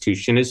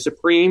Constitution is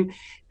supreme,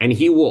 and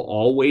he will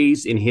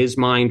always, in his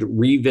mind,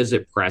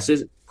 revisit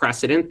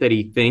precedent that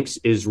he thinks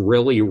is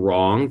really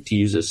wrong, to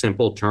use a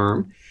simple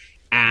term.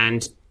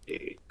 And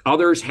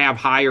others have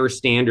higher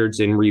standards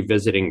in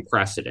revisiting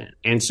precedent.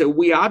 And so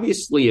we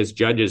obviously, as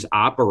judges,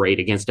 operate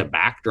against a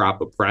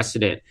backdrop of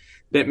precedent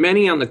that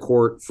many on the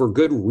court, for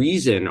good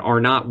reason,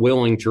 are not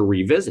willing to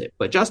revisit.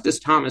 But Justice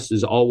Thomas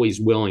is always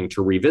willing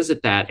to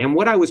revisit that. And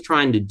what I was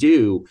trying to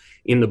do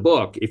in the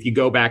book, if you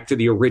go back to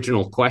the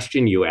original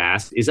question you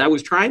asked, is I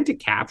was trying to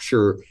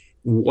capture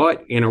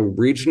what an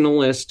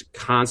originalist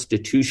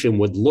constitution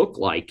would look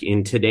like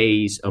in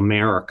today's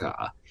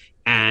America.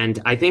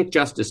 And I think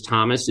Justice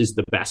Thomas is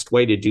the best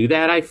way to do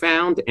that, I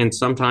found. And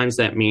sometimes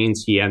that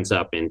means he ends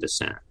up in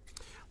dissent.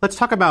 Let's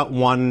talk about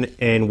one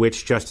in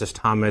which Justice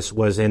Thomas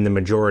was in the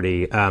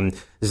majority.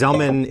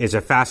 Zelman is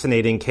a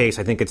fascinating case.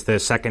 I think it's the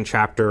second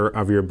chapter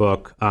of your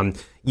book.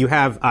 You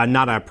have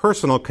not a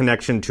personal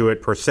connection to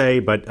it per se,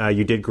 but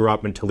you did grow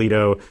up in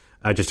Toledo,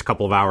 just a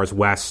couple of hours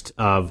west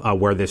of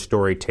where this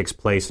story takes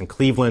place in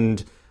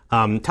Cleveland.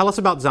 Tell us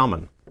about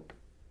Zelman.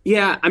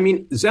 Yeah,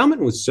 Zelman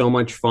was so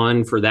much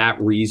fun for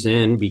that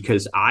reason,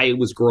 because I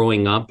was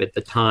growing up at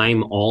the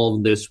time all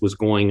of this was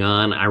going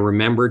on. I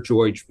remember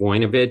George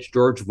Voinovich.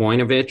 George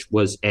Voinovich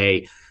was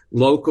a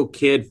local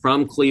kid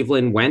from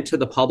Cleveland, went to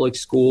the public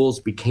schools,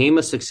 became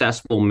a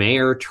successful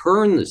mayor,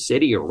 turned the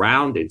city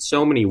around in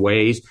so many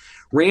ways,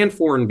 ran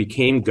for and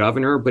became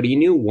governor, but he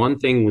knew one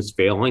thing was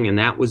failing, and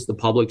that was the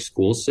public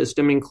school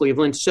system in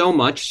Cleveland, so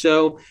much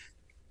so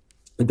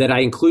that I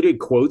included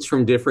quotes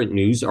from different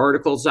news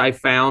articles I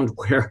found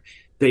where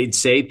they'd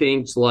say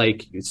things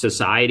like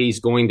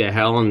society's going to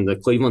hell and the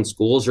Cleveland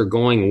schools are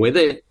going with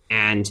it.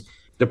 And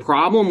the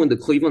problem with the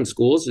Cleveland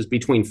schools is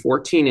between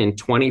 14 and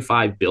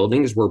 25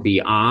 buildings were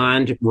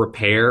beyond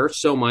repair,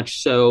 so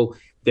much so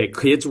that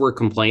kids were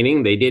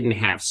complaining they didn't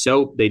have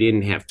soap, they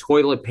didn't have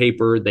toilet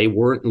paper, they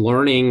weren't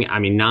learning.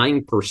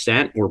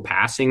 9% were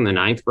passing the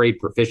 9th grade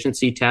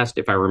proficiency test,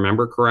 if I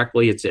remember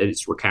correctly.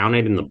 It's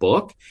recounted in the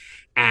book.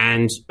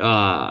 And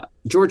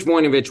George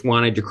Voinovich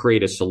wanted to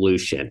create a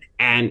solution.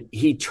 And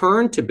he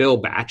turned to Bill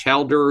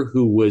Batchelder,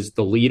 who was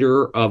the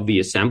leader of the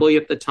assembly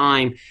at the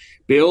time.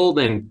 Bill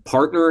then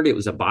partnered. It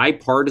was a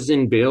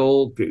bipartisan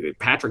bill.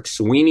 Patrick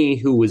Sweeney,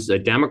 who was a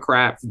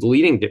Democrat,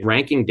 the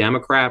ranking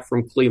Democrat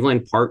from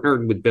Cleveland,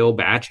 partnered with Bill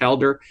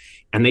Batchelder.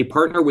 And they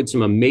partnered with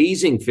some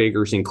amazing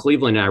figures in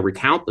Cleveland. And I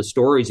recount the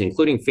stories,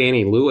 including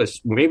Fannie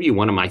Lewis, maybe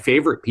one of my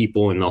favorite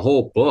people in the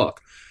whole book.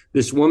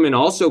 This woman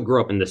also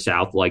grew up in the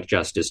South like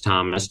Justice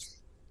Thomas.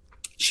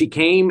 She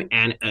came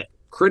and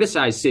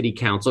criticized city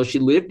council. She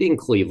lived in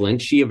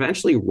Cleveland. She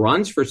eventually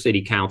runs for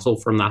city council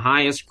from the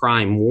highest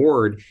crime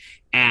ward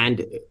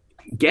and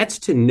gets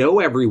to know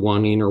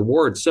everyone in her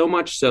ward, so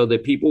much so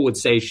that people would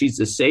say she's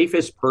the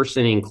safest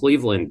person in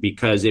Cleveland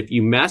because if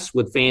you mess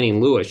with Fannie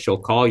Lewis, she'll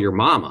call your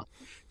mama,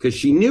 because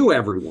she knew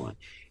everyone.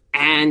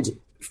 And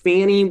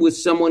Fannie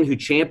was someone who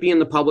championed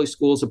the public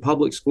schools, a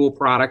public school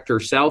product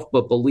herself,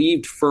 but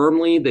believed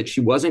firmly that she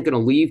wasn't going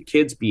to leave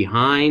kids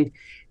behind.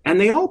 And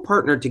they all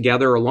partnered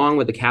together, along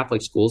with the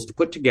Catholic schools, to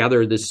put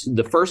together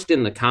the first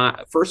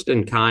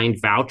in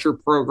kind voucher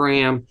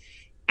program.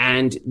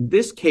 And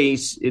this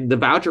case, the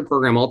voucher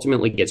program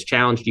ultimately gets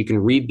challenged. You can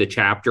read the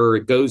chapter.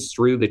 It goes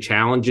through the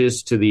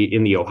challenges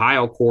in the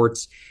Ohio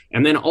courts,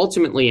 and then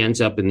ultimately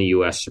ends up in the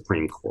U.S.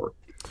 Supreme Court.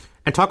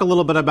 And talk a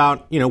little bit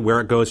about,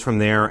 where it goes from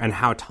there and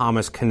how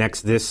Thomas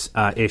connects this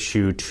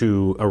issue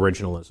to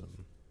originalism.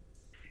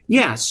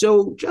 Yeah,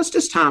 so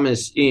Justice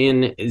Thomas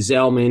in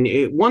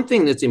Zelman, one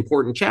thing that's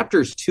important,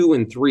 chapters 2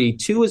 and 3,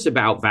 2 is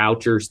about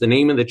vouchers. The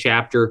name of the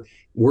chapter,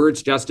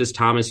 words Justice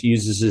Thomas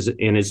uses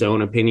in his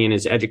own opinion,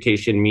 is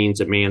education means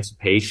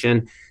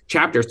emancipation.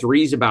 Chapter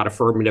 3 is about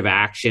affirmative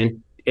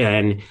action.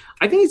 And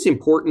I think it's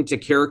important to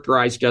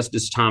characterize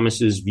Justice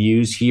Thomas's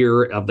views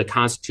here of the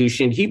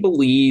Constitution. He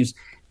believes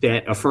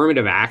that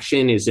affirmative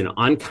action is an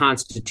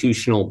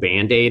unconstitutional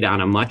Band-Aid on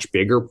a much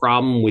bigger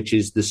problem, which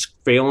is the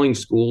failing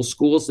schools.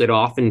 Schools that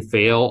often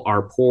fail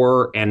are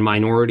poor and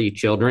minority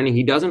children.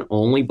 He doesn't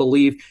only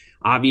believe,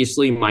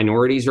 obviously,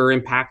 minorities are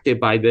impacted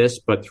by this,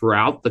 but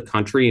throughout the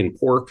country in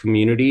poor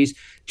communities,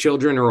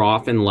 children are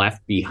often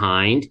left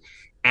behind.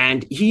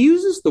 And he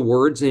uses the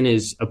words in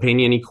his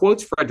opinion. He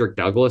quotes Frederick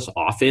Douglass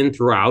often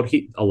throughout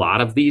a lot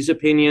of these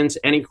opinions.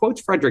 And he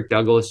quotes Frederick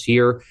Douglass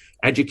here,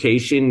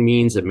 education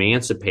means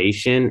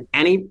emancipation.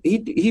 And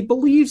he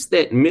believes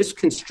that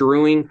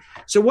misconstruing.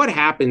 So what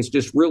happens,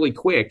 just really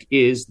quick,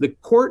 is the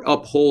court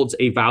upholds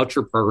a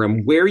voucher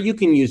program where you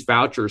can use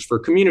vouchers for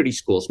community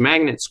schools,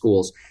 magnet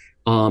schools,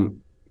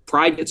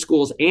 private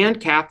schools, and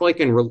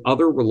Catholic and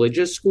other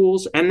religious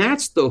schools. And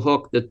that's the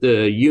hook that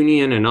the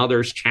union and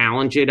others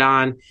challenge it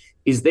on,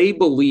 is they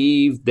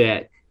believe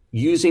that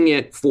using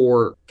it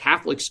for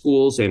Catholic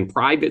schools and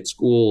private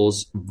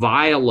schools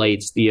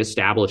violates the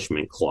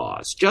Establishment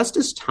Clause.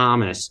 Justice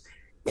Thomas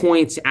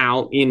points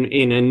out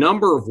in a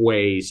number of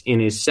ways in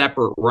his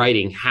separate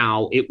writing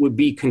how it would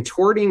be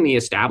contorting the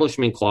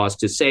Establishment Clause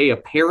to say a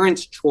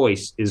parent's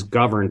choice is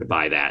governed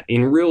by that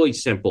in really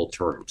simple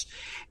terms.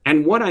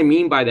 And what I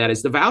mean by that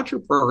is the voucher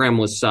program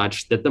was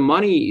such that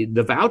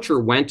the voucher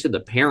went to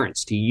the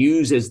parents to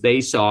use as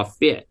they saw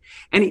fit.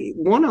 And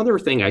one other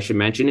thing I should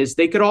mention is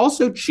they could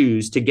also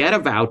choose to get a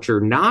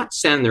voucher, not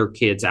send their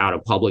kids out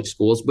of public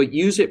schools, but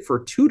use it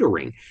for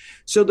tutoring.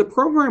 So the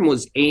program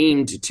was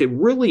aimed to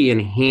really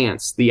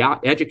enhance the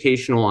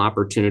educational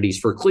opportunities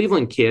for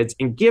Cleveland kids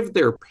and give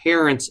their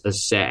parents a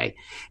say.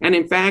 And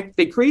in fact,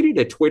 they created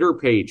a Twitter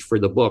page for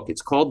the book.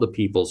 It's called The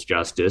People's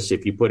Justice,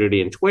 if you put it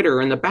in Twitter.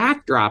 And the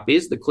backdrop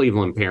is the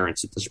Cleveland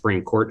parents at the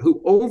Supreme Court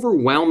who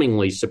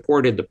overwhelmingly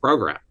supported the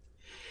program.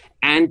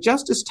 And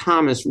Justice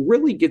Thomas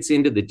really gets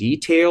into the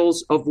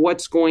details of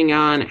what's going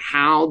on,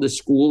 how the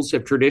schools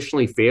have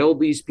traditionally failed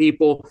these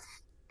people,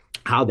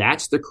 how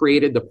that's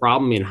created the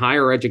problem in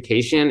higher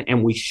education,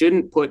 and we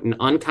shouldn't put an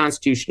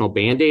unconstitutional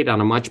Band-Aid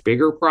on a much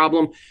bigger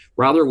problem.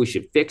 Rather, we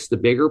should fix the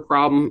bigger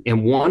problem.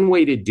 And one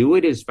way to do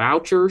it is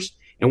vouchers,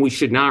 and we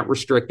should not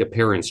restrict a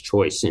parent's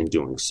choice in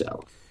doing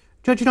so.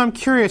 Judge, I'm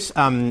curious,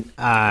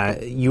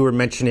 you were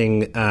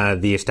mentioning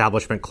the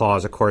Establishment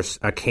Clause, of course,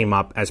 came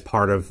up as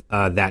part of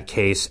that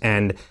case.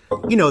 And,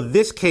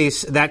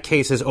 that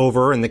case is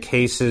over, and the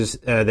cases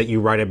that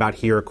you write about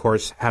here, of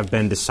course, have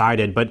been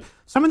decided. But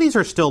some of these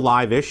are still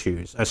live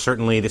issues.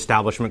 Certainly, the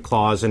Establishment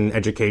Clause in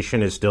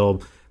education is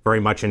still very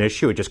much an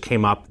issue. It just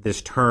came up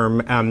this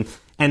term.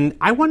 And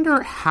I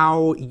wonder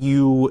how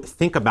you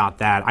think about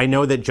that. I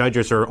know that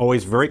judges are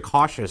always very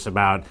cautious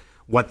about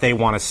what they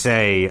want to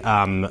say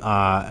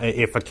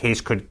if a case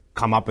could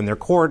come up in their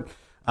court.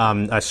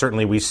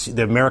 Certainly,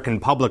 the American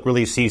public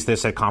really sees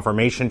this at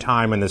confirmation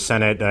time, and the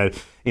Senate,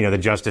 the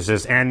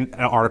justices and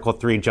Article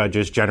III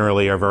judges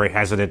generally are very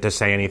hesitant to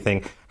say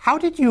anything. How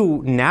did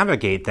you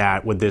navigate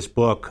that with this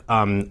book?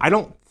 I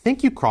don't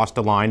think you crossed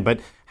a line, but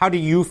how do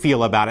you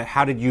feel about it?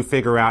 How did you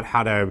figure out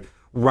how to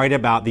write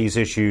about these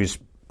issues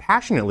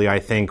passionately, I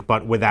think,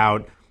 but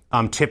without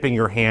tipping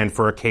your hand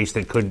for a case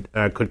that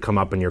could come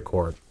up in your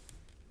court?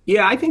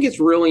 Yeah, I think it's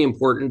really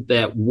important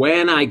that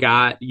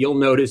you'll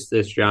notice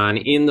this, John,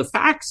 in the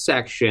facts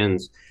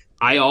sections,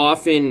 I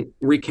often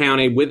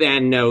recounted with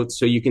endnotes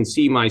so you can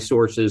see my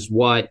sources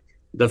what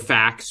the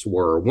facts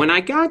were. When I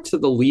got to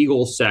the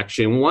legal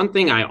section, one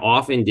thing I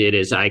often did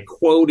is I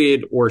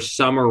quoted or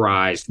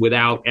summarized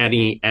without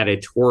any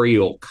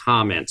editorial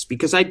comments,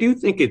 because I do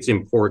think it's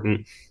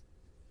important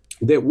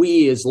that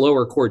we as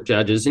lower court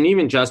judges and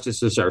even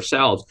justices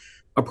ourselves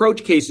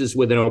approach cases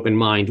with an open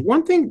mind.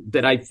 One thing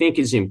that I think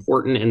is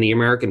important in the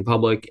American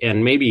public,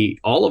 and maybe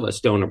all of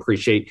us don't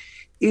appreciate,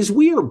 is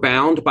we are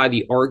bound by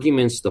the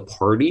arguments the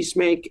parties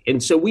make.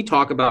 And so we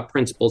talk about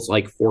principles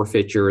like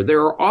forfeiture. There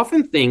are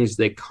often things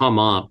that come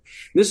up.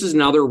 This is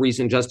another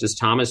reason Justice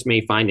Thomas may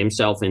find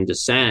himself in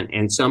dissent,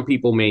 and some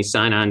people may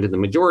sign on to the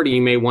majority.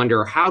 You may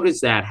wonder, how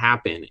does that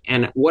happen?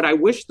 And what I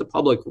wish the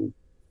public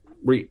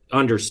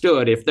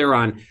understood, if they're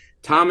on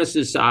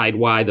Thomas's side,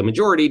 why the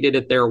majority did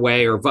it their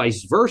way or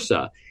vice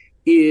versa,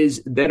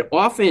 is that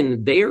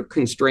often they are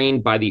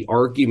constrained by the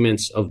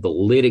arguments of the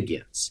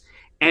litigants.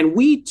 And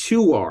we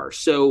too are.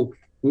 So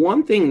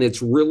one thing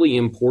that's really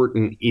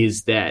important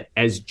is that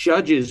as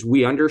judges,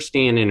 we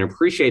understand and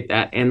appreciate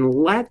that and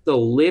let the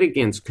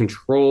litigants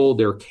control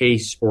their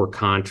case or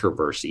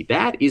controversy.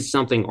 That is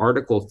something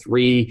Article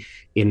 3,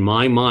 in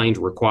my mind,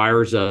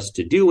 requires us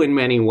to do in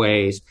many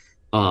ways.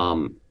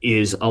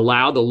 Is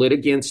allow the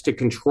litigants to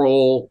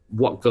control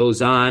what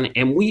goes on.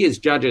 And we as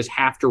judges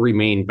have to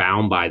remain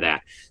bound by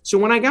that. So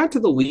when I got to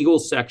the legal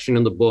section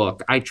of the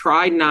book, I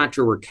tried not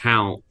to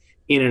recount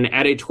in an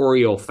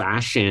editorial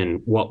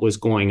fashion what was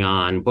going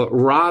on, but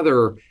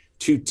rather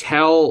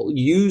to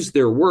use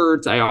their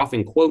words. I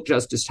often quote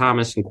Justice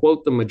Thomas and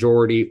quote the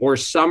majority or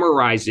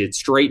summarize it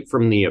straight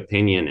from the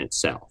opinion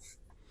itself.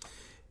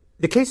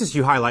 The cases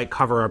you highlight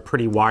cover a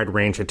pretty wide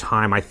range of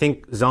time. I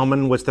think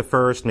Zellman was the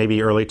first,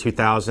 maybe early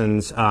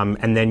 2000s.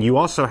 And then you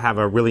also have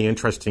a really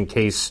interesting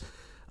case.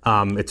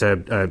 It's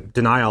a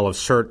denial of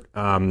cert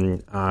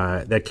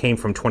that came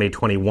from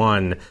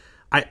 2021.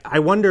 I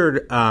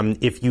wondered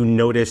if you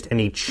noticed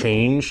any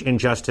change in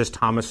Justice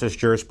Thomas's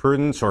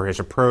jurisprudence or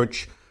his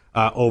approach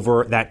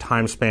over that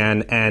time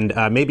span. And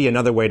maybe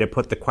another way to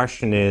put the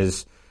question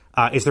is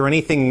there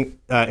anything,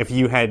 if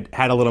you had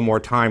a little more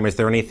time, is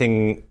there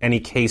any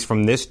case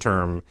from this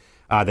term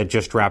that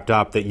just wrapped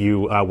up that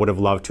you would have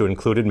loved to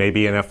included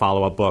maybe in a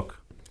follow-up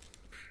book?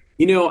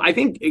 I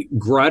think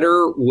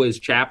Grutter was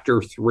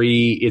chapter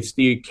 3. It's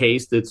the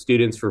case that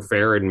Students for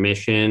Fair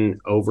Admission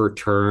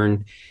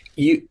overturned.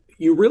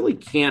 You really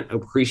can't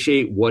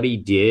appreciate what he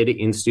did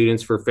in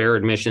Students for Fair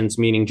Admissions,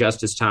 meaning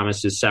Justice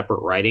Thomas's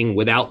separate writing,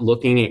 without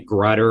looking at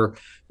Grutter,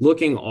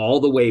 looking all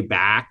the way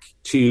back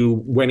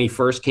to when he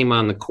first came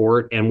on the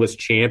court and was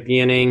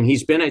championing.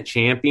 He's been a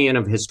champion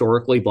of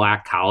historically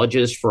black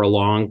colleges for a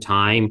long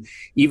time.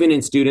 Even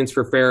in Students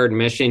for Fair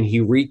Admission,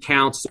 he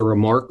recounts the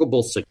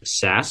remarkable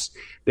success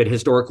that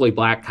historically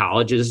black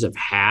colleges have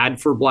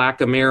had for black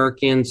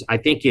Americans. I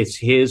think it's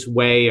his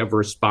way of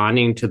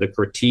responding to the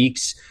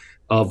critiques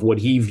of what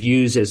he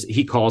views as,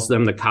 he calls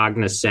them the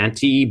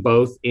cognoscenti,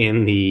 both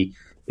in the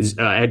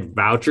Ed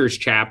Voucher's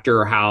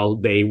chapter, how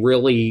they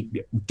really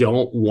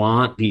don't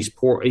want these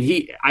poor,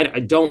 I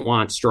don't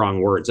want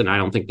strong words, and I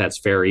don't think that's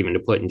fair even to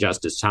put in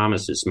Justice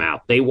Thomas's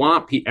mouth. They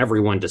want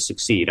everyone to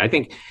succeed. I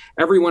think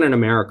everyone in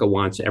America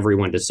wants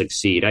everyone to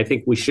succeed. I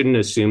think we shouldn't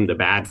assume the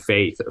bad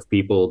faith of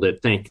people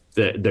that think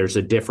that there's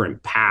a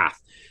different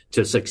path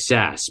to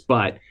success.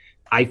 But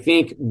I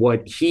think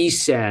what he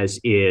says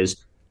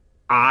is,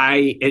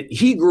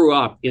 he grew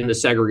up in the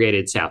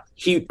segregated South.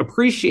 He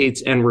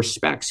appreciates and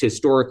respects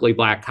historically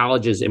black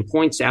colleges and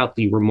points out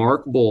the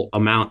remarkable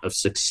amount of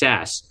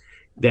success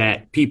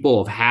that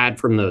people have had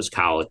from those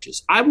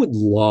colleges. I would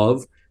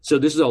love, so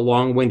this is a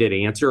long-winded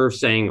answer of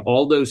saying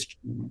all those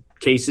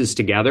cases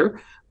together,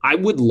 I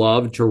would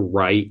love to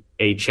write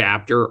a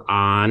chapter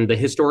on the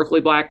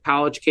historically black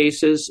college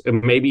cases,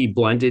 maybe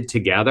blended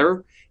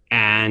together,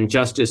 and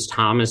Justice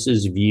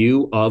Thomas's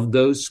view of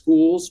those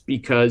schools,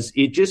 because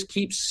it just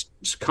keeps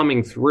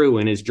coming through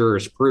in his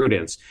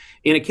jurisprudence.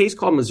 In a case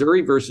called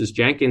Missouri versus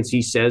Jenkins,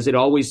 he says it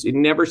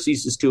never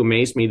ceases to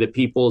amaze me that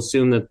people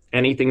assume that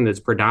anything that's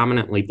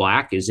predominantly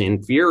black is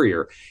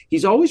inferior.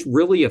 He's always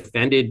really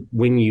offended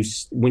when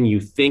you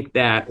think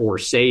that or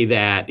say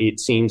that, it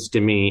seems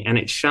to me, and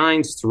it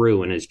shines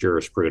through in his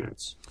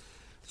jurisprudence.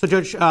 So,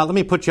 Judge, let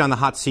me put you on the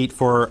hot seat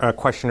for a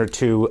question or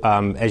two.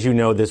 As you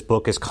know, this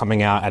book is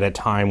coming out at a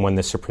time when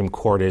the Supreme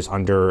Court is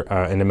under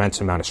an immense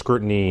amount of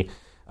scrutiny,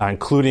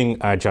 including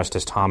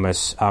Justice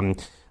Thomas,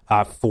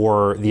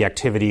 for the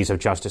activities of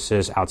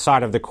justices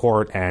outside of the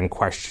court and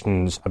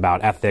questions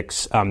about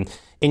ethics.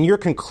 In your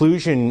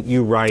conclusion,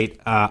 you write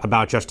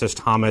about Justice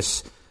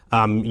Thomas.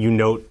 You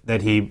note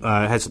that he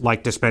has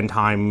liked to spend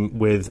time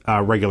with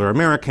regular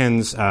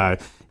Americans.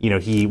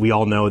 We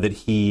all know that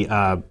he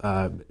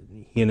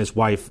and his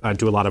wife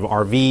do a lot of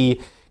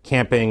RV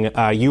camping.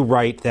 You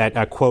write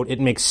that, quote, "It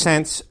makes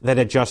sense that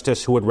a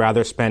justice who would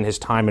rather spend his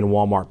time in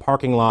Walmart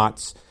parking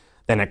lots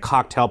than at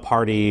cocktail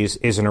parties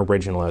is an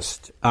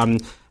originalist."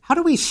 How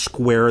do we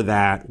square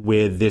that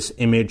with this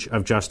image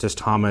of Justice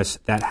Thomas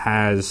that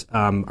has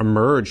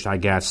emerged, I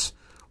guess,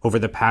 over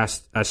the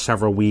past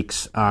several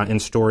weeks in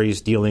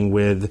stories dealing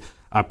with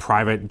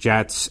private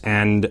jets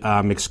and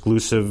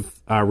exclusive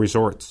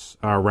resorts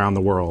around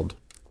the world?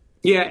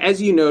 Yeah,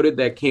 as you noted,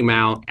 that came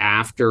out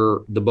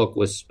after the book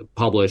was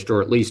published,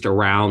 or at least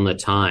around the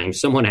time.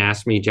 Someone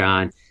asked me,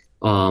 John,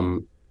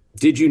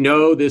 did you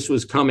know this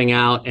was coming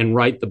out, and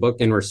write the book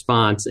in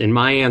response? And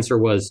my answer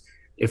was,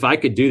 if I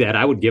could do that,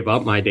 I would give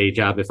up my day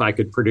job if I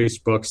could produce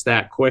books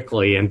that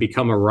quickly and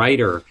become a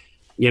writer.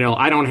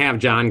 I don't have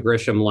John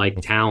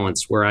Grisham-like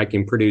talents where I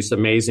can produce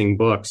amazing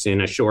books in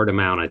a short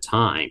amount of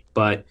time.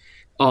 But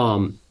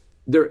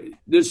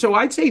so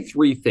I'd say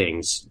three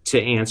things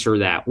to answer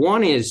that.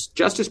 One is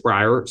Justice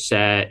Breyer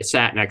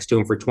sat next to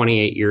him for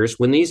 28 years.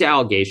 When these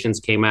allegations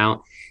came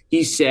out,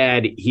 he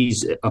said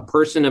he's a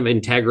person of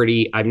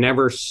integrity. I've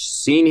never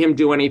seen him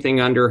do anything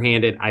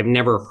underhanded. I've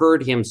never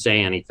heard him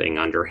say anything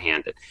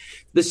underhanded.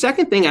 The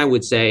second thing I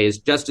would say is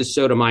Justice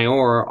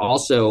Sotomayor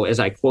also, as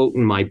I quote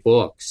in my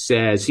book,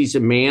 says he's a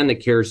man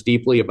that cares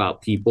deeply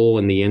about people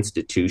and the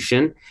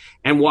institution.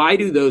 And why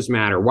do those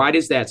matter? Why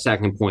does that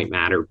second point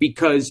matter?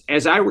 Because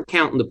as I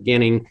recount in the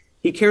beginning,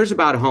 he cares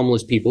about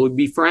homeless people. He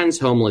befriends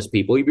homeless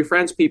people. He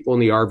befriends people in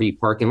the RV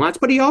parking lots,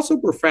 but he also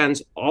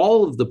befriends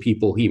all of the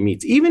people he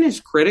meets. Even his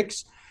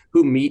critics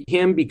who meet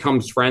him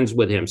becomes friends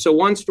with him. So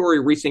one story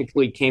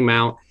recently came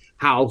out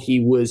how he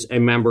was a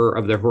member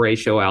of the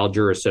Horatio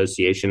Alger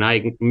Association. I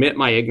admit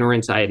my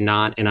ignorance. I had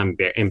not, and I'm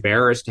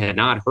embarrassed, had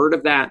not heard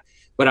of that.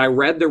 But I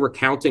read the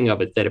recounting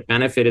of it, that it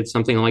benefited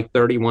something like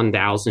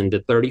 31,000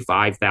 to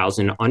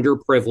 35,000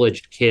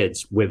 underprivileged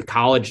kids with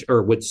college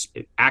or with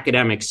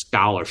academic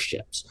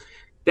scholarships.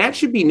 that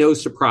should be no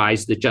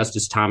surprise that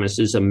Justice Thomas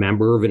is a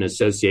member of an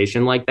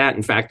association like that.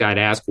 In fact, I'd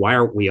ask, why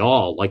aren't we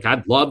all? Like,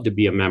 I'd love to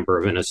be a member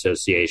of an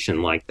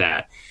association like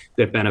that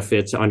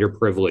benefits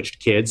underprivileged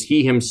kids.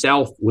 He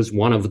himself was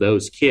one of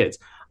those kids.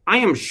 I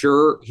am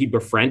sure he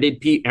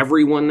befriended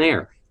everyone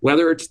there,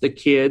 whether it's the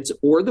kids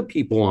or the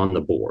people on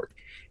the board.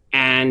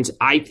 And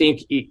I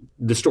think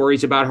the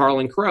stories about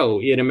Harlan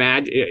Crow,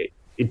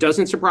 it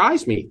doesn't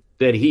surprise me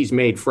that he's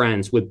made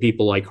friends with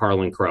people like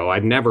Harlan Crow.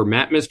 I've never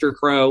met Mr.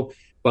 Crow,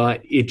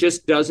 but it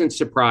just doesn't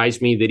surprise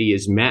me that he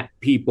has met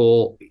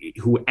people,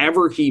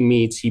 whoever he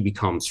meets, he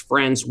becomes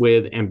friends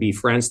with and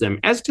befriends them.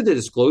 As to the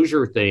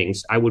disclosure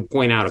things, I would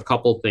point out a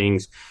couple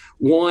things.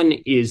 One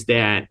is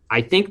that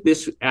I think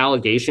this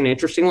allegation,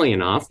 interestingly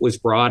enough, was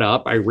brought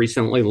up, I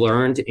recently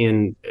learned,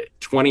 in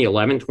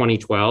 2011,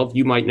 2012.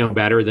 You might know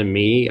better than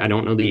me. I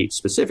don't know the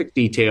specific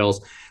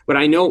details, but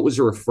I know it was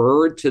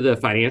referred to the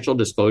Financial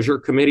Disclosure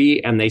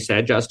Committee, and they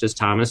said Justice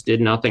Thomas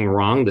did nothing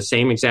wrong, the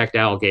same exact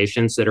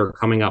allegations that are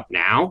coming up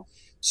now.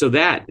 So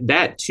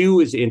that too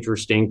is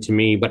interesting to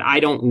me, but I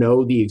don't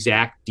know the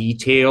exact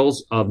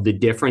details of the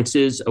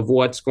differences of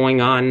what's going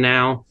on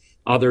now,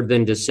 other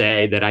than to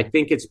say that I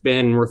think it's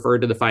been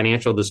referred to the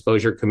Financial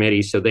Disclosure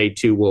Committee, so they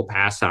too will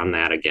pass on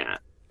that again.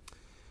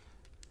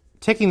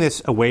 Taking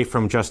this away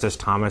from Justice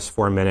Thomas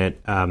for a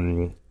minute,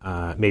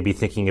 maybe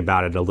thinking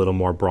about it a little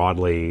more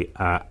broadly,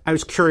 I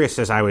was curious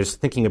as I was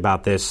thinking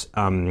about this.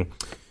 I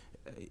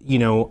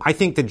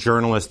think that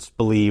journalists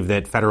believe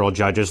that federal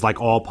judges, like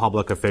all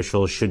public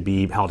officials, should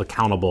be held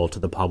accountable to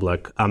the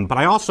public. But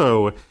I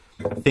also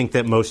think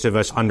that most of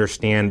us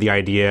understand the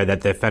idea that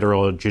the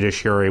federal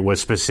judiciary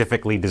was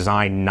specifically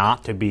designed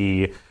not to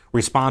be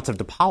responsive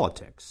to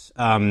politics.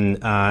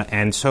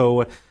 And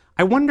so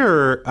I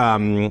wonder,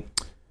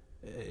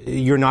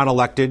 you're not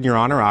elected, Your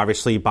Honor,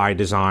 obviously by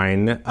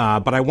design,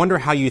 but I wonder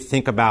how you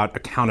think about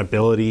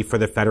accountability for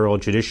the federal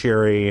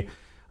judiciary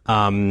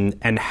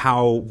and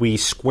how we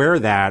square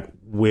that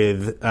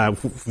with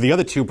the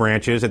other two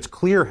branches. It's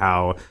clear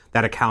how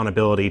that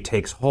accountability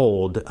takes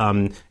hold.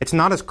 It's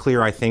not as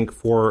clear, I think,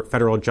 for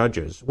federal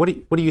judges. What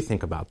do you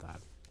think about that?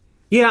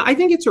 Yeah, I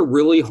think it's a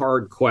really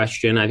hard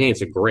question. I think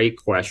it's a great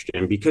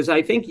question because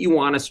I think you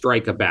want to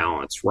strike a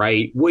balance,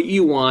 right? What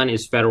you want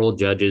is federal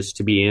judges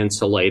to be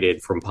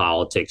insulated from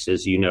politics,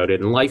 as you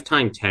noted, and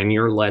lifetime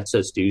tenure lets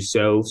us do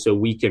so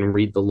we can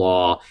read the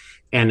law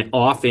and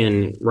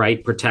often,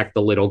 right, protect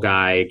the little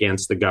guy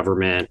against the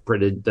government,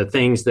 the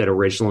things that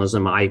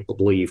originalism, I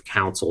believe,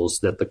 counsels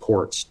that the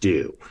courts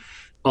do,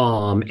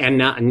 and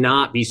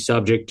not be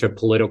subject to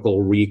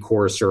political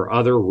recourse or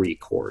other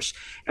recourse.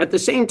 At the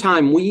same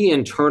time, we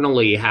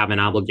internally have an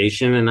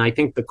obligation, and I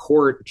think the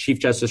court, Chief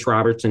Justice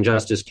Roberts and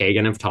Justice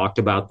Kagan have talked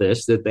about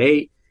this, that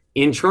they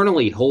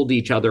internally hold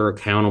each other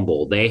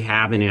accountable. They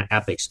have an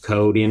ethics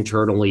code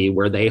internally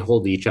where they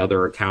hold each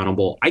other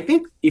accountable. I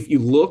think if you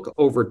look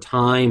over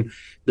time,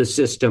 the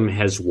system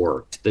has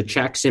worked. The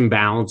checks and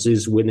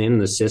balances within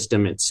the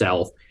system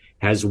itself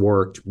has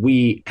worked.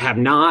 We have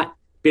not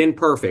been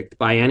perfect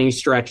by any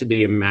stretch of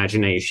the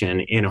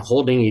imagination in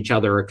holding each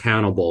other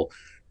accountable,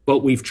 but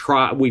we've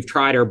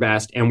tried our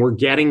best and we're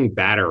getting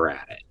better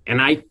at it. And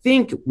I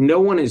think no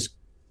one is,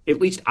 at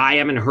least I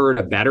haven't heard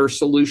a better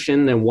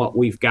solution than what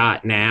we've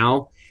got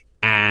now.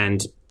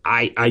 And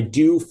I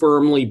do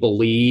firmly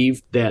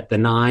believe that the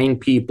 9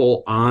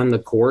 people on the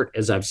court,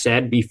 as I've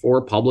said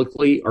before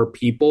publicly, are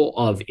people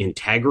of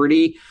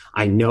integrity.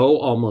 I know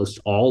almost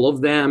all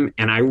of them.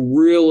 And I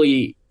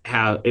really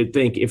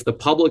think if the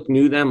public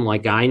knew them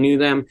like I knew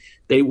them,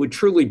 they would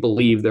truly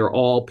believe they're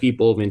all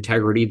people of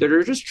integrity that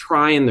are just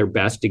trying their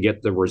best to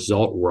get the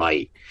result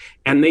right.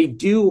 And they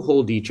do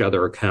hold each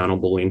other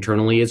accountable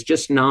internally. It's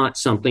just not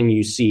something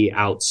you see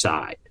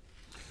outside.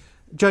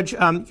 Judge, you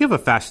have a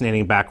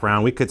fascinating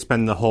background. We could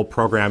spend the whole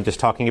program just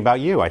talking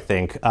about you, I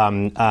think.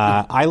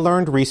 I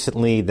learned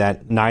recently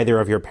that neither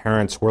of your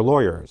parents were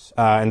lawyers.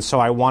 And so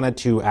I wanted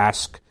to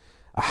ask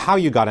how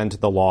you got into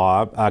the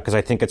law, because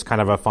I think it's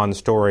kind of a fun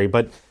story.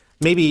 But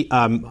maybe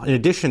in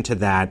addition to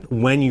that,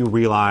 when you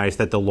realized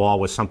that the law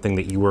was something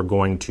that you were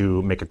going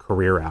to make a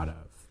career out of.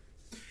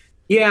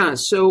 Yeah,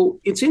 so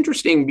it's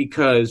interesting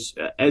because,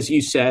 as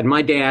you said,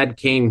 my dad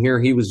came here.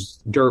 He was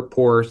dirt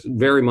poor,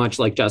 very much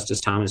like Justice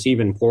Thomas,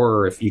 even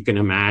poorer, if you can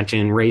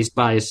imagine, raised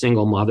by a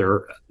single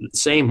mother,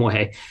 same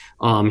way.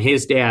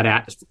 His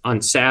dad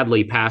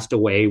sadly passed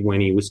away when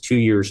he was 2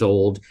 years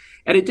old.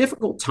 At a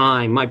difficult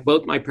time,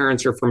 both my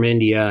parents are from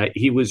India.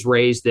 He was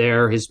raised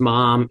there. His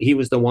mom, he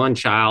was the one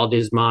child.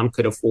 His mom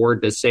could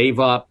afford to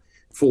save up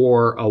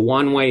for a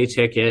one-way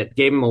ticket,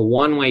 gave him a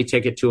one-way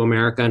ticket to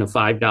America and a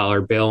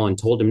 $5 bill and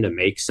told him to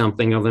make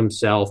something of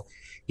himself.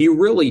 He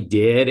really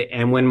did.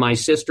 And when my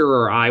sister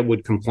or I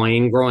would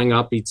complain growing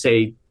up, he'd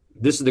say,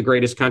 this is the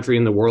greatest country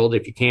in the world.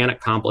 If you can't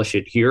accomplish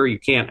it here, you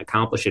can't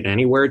accomplish it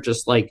anywhere.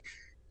 Just like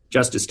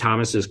Justice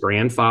Thomas's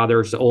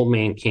grandfather's old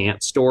man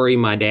can't story,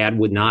 my dad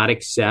would not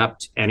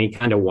accept any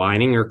kind of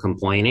whining or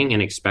complaining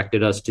and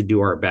expected us to do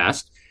our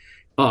best.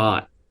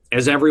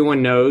 as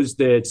everyone knows,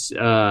 that's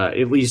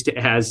at least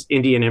has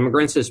Indian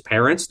immigrants as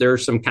parents. There are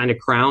some kind of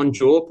crown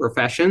jewel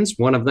professions.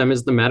 One of them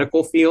is the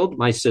medical field.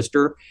 My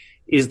sister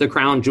is the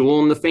crown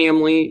jewel in the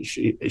family.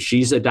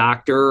 She's a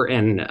doctor,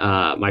 and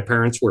my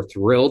parents were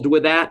thrilled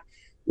with that.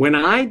 When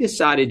I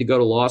decided to go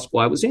to law school,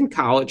 I was in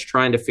college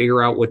trying to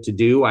figure out what to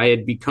do. I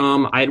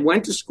had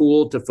went to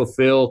school to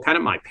fulfill kind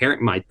of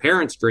my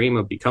parents' dream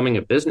of becoming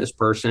a business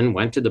person,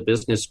 went to the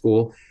business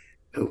school,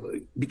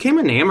 became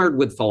enamored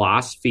with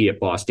philosophy at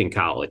Boston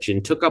College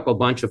and took up a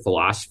bunch of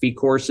philosophy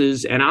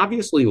courses. And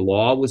obviously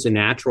law was a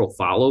natural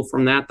follow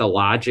from that, the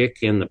logic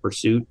and the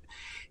pursuit.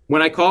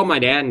 When I called my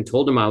dad and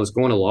told him I was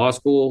going to law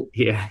school,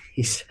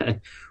 he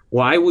said,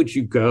 why would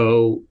you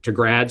go to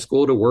grad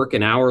school to work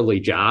an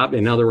hourly job?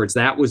 In other words,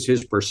 that was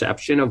his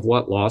perception of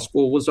what law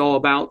school was all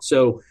about.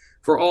 So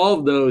for all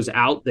of those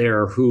out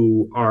there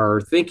who are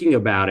thinking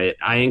about it,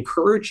 I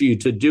encourage you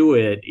to do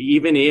it,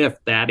 even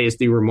if that is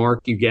the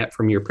remark you get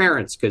from your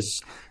parents,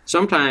 because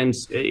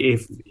sometimes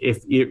if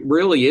it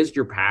really is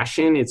your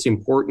passion, it's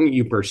important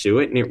you pursue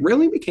it. And it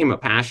really became a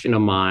passion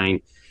of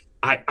mine.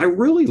 I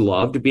really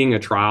loved being a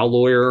trial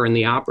lawyer, and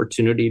the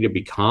opportunity to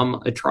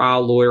become a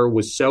trial lawyer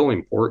was so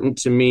important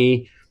to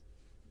me.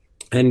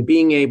 And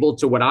being able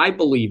to, what I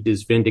believed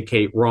is,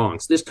 vindicate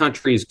wrongs. This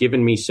country has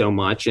given me so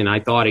much, and I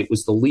thought it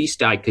was the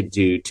least I could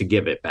do to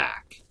give it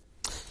back.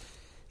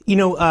 You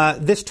know,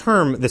 this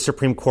term, the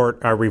Supreme Court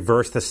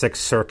reversed the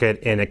Sixth Circuit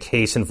in a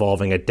case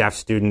involving a deaf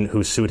student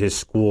who sued his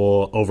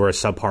school over a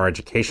subpar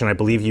education. I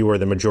believe you were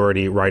the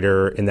majority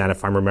writer in that,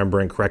 if I'm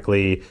remembering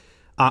correctly.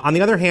 On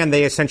the other hand,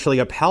 they essentially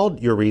upheld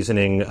your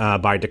reasoning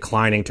by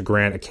declining to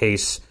grant a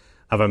case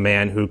of a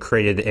man who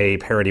created a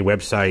parody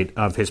website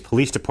of his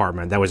police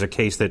department. That was a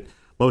case that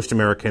most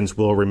Americans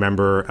will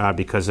remember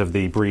because of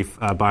the brief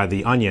by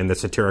The Onion, the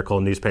satirical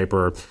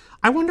newspaper.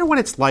 I wonder what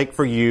it's like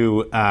for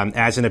you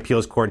as an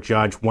appeals court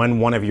judge when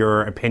one of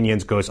your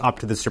opinions goes up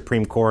to the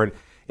Supreme Court.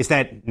 Is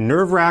that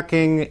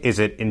nerve-wracking? Is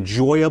it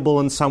enjoyable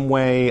in some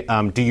way?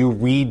 Do you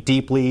read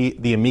deeply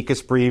the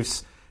amicus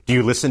briefs? Do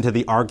you listen to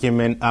the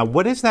argument?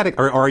 What is that?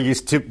 Or are you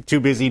too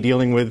busy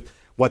dealing with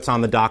what's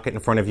on the docket in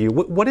front of you?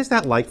 What is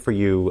that like for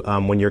you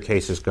when your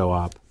cases go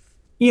up?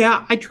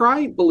 Yeah, I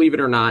try, believe it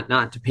or not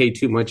to pay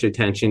too much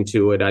attention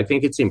to it. I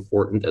think it's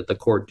important that the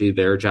court do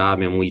their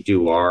job and we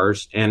do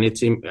ours. And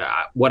it's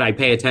what I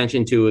pay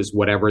attention to is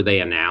whatever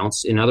they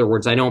announce. In other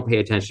words, I don't pay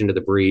attention to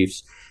the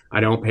briefs. I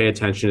don't pay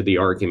attention to the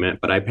argument,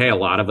 but I pay a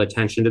lot of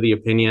attention to the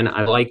opinion.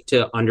 I like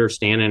to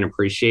understand and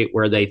appreciate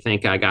where they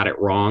think I got it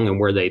wrong and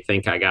where they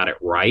think I got it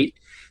right.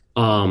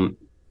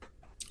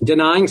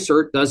 Denying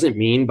cert doesn't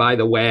mean, by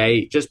the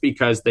way, just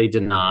because they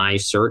deny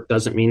cert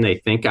doesn't mean they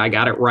think I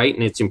got it right.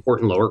 And it's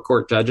important lower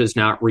court judges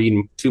not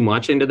read too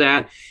much into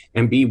that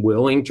and be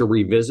willing to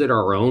revisit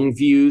our own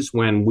views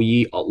when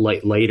we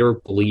later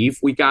believe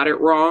we got it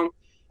wrong.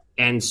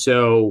 And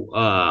so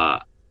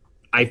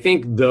I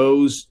think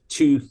those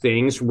two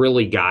things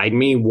really guide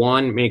me.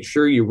 One, make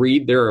sure you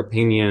read their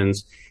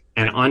opinions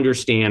and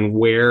understand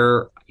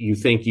where you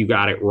think you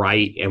got it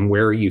right and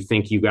where you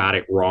think you got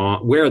it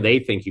wrong, where they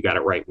think you got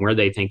it right and where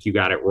they think you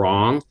got it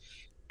wrong.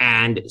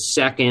 And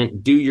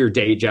second, do your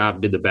day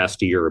job to the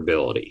best of your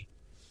ability.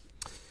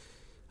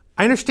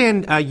 I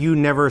understand you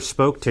never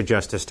spoke to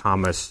Justice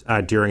Thomas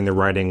during the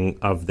writing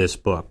of this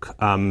book.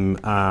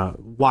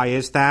 Why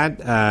is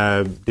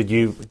that? Did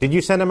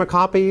you send him a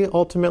copy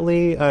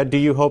ultimately? Do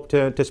you hope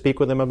to speak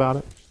with him about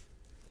it?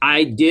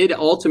 I did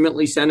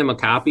ultimately send him a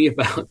copy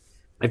about,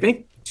 I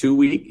think, 2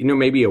 weeks,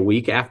 maybe a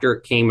week after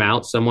it came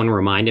out. Someone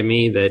reminded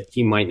me that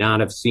he might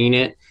not have seen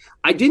it.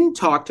 I didn't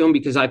talk to him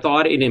because I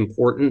thought it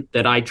important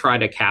that I try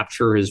to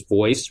capture his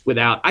voice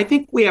I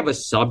think we have a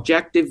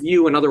subjective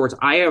view. In other words,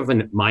 I have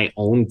my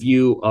own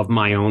view of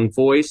my own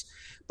voice,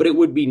 but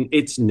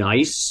it's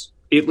nice,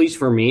 at least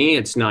for me,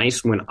 it's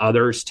nice when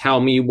others tell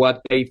me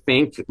what they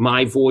think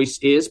my voice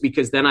is,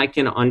 because then I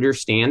can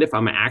understand if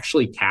I'm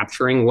actually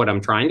capturing what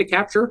I'm trying to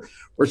capture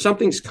or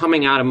something's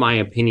coming out of my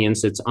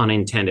opinions that's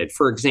unintended.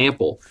 For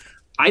example,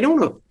 I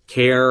don't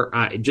care.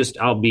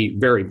 I'll be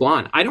very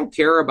blunt. I don't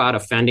care about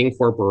offending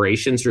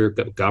corporations or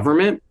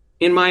government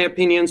in my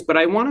opinions, but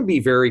I want to be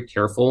very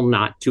careful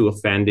not to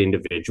offend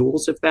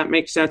individuals, if that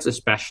makes sense,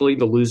 especially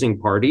the losing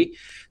party.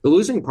 The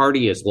losing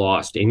party is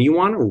lost, and you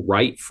want to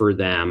write for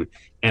them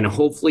and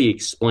hopefully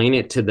explain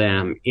it to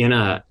them in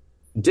a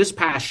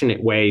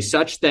dispassionate way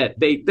such that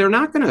they're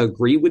not going to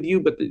agree with you,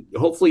 but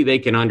hopefully they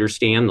can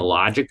understand the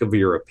logic of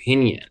your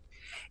opinion.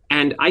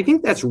 And I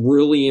think that's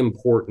really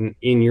important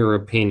in your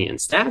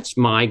opinions. That's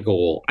my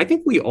goal. I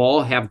think we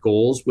all have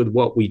goals with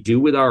what we do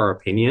with our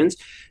opinions.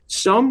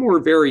 Some were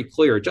very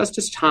clear.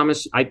 Justice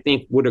Thomas, I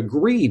think, would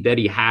agree that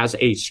he has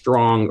a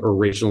strong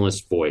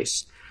originalist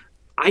voice.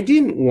 I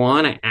didn't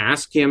want to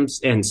ask him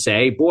and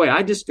say, boy,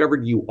 I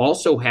discovered you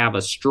also have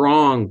a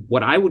strong,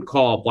 what I would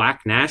call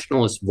Black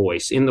nationalist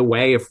voice in the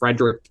way of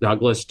Frederick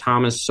Douglass,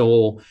 Thomas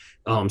Sowell,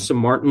 some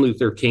Martin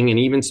Luther King, and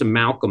even some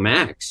Malcolm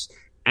X.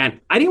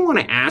 And I didn't want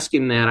to ask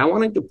him that. I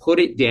wanted to put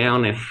it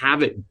down and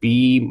have it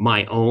be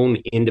my own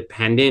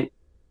independent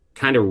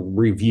kind of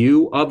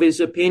review of his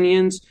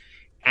opinions.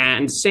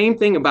 And same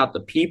thing about the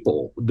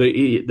people.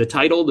 The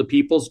title, The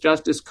People's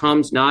Justice,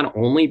 comes not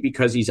only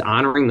because he's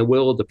honoring the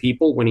will of the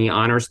people when he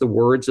honors the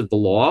words of the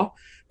law,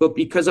 but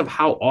because of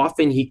how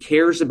often he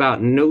cares about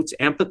and notes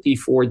empathy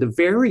for the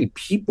very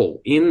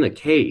people in the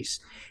case.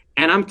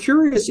 And I'm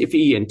curious if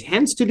he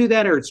intends to do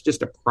that, or it's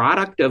just a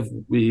product of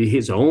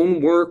his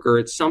own work, or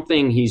it's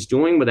something he's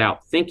doing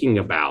without thinking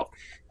about.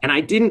 And I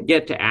didn't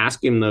get to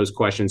ask him those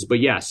questions, but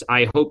yes,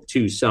 I hope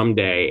to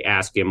someday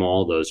ask him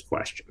all those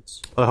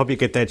questions. Well, I hope you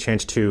get that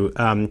chance too.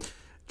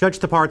 Judge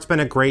Thapar, it's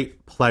been a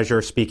great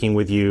pleasure speaking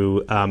with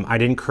you.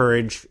 I'd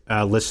encourage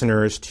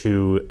listeners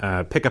to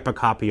pick up a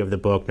copy of the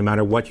book, no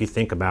matter what you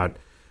think about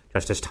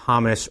Justice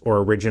Thomas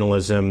or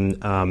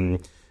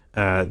originalism.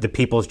 The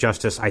People's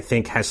Justice, I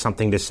think, has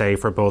something to say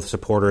for both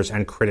supporters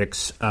and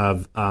critics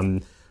of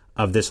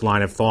this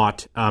line of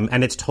thought,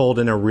 and it's told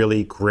in a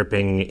really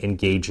gripping,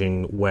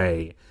 engaging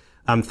way.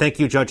 Thank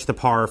you, Judge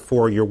Thapar,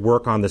 for your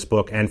work on this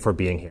book and for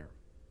being here.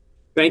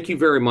 Thank you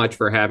very much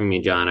for having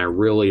me, John. I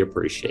really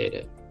appreciate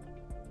it.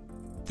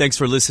 Thanks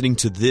for listening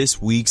to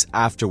this week's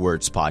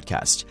Afterwards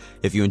podcast.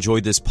 If you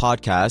enjoyed this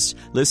podcast,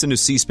 listen to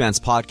C-SPAN's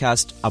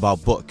podcast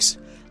about books.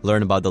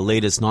 Learn about the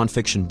latest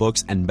nonfiction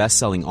books and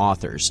best-selling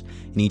authors.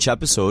 In each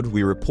episode,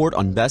 we report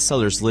on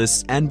bestsellers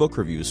lists and book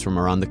reviews from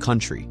around the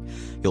country.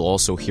 You'll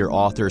also hear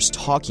authors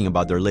talking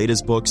about their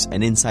latest books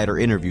and insider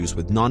interviews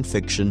with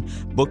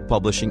nonfiction book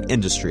publishing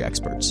industry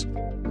experts.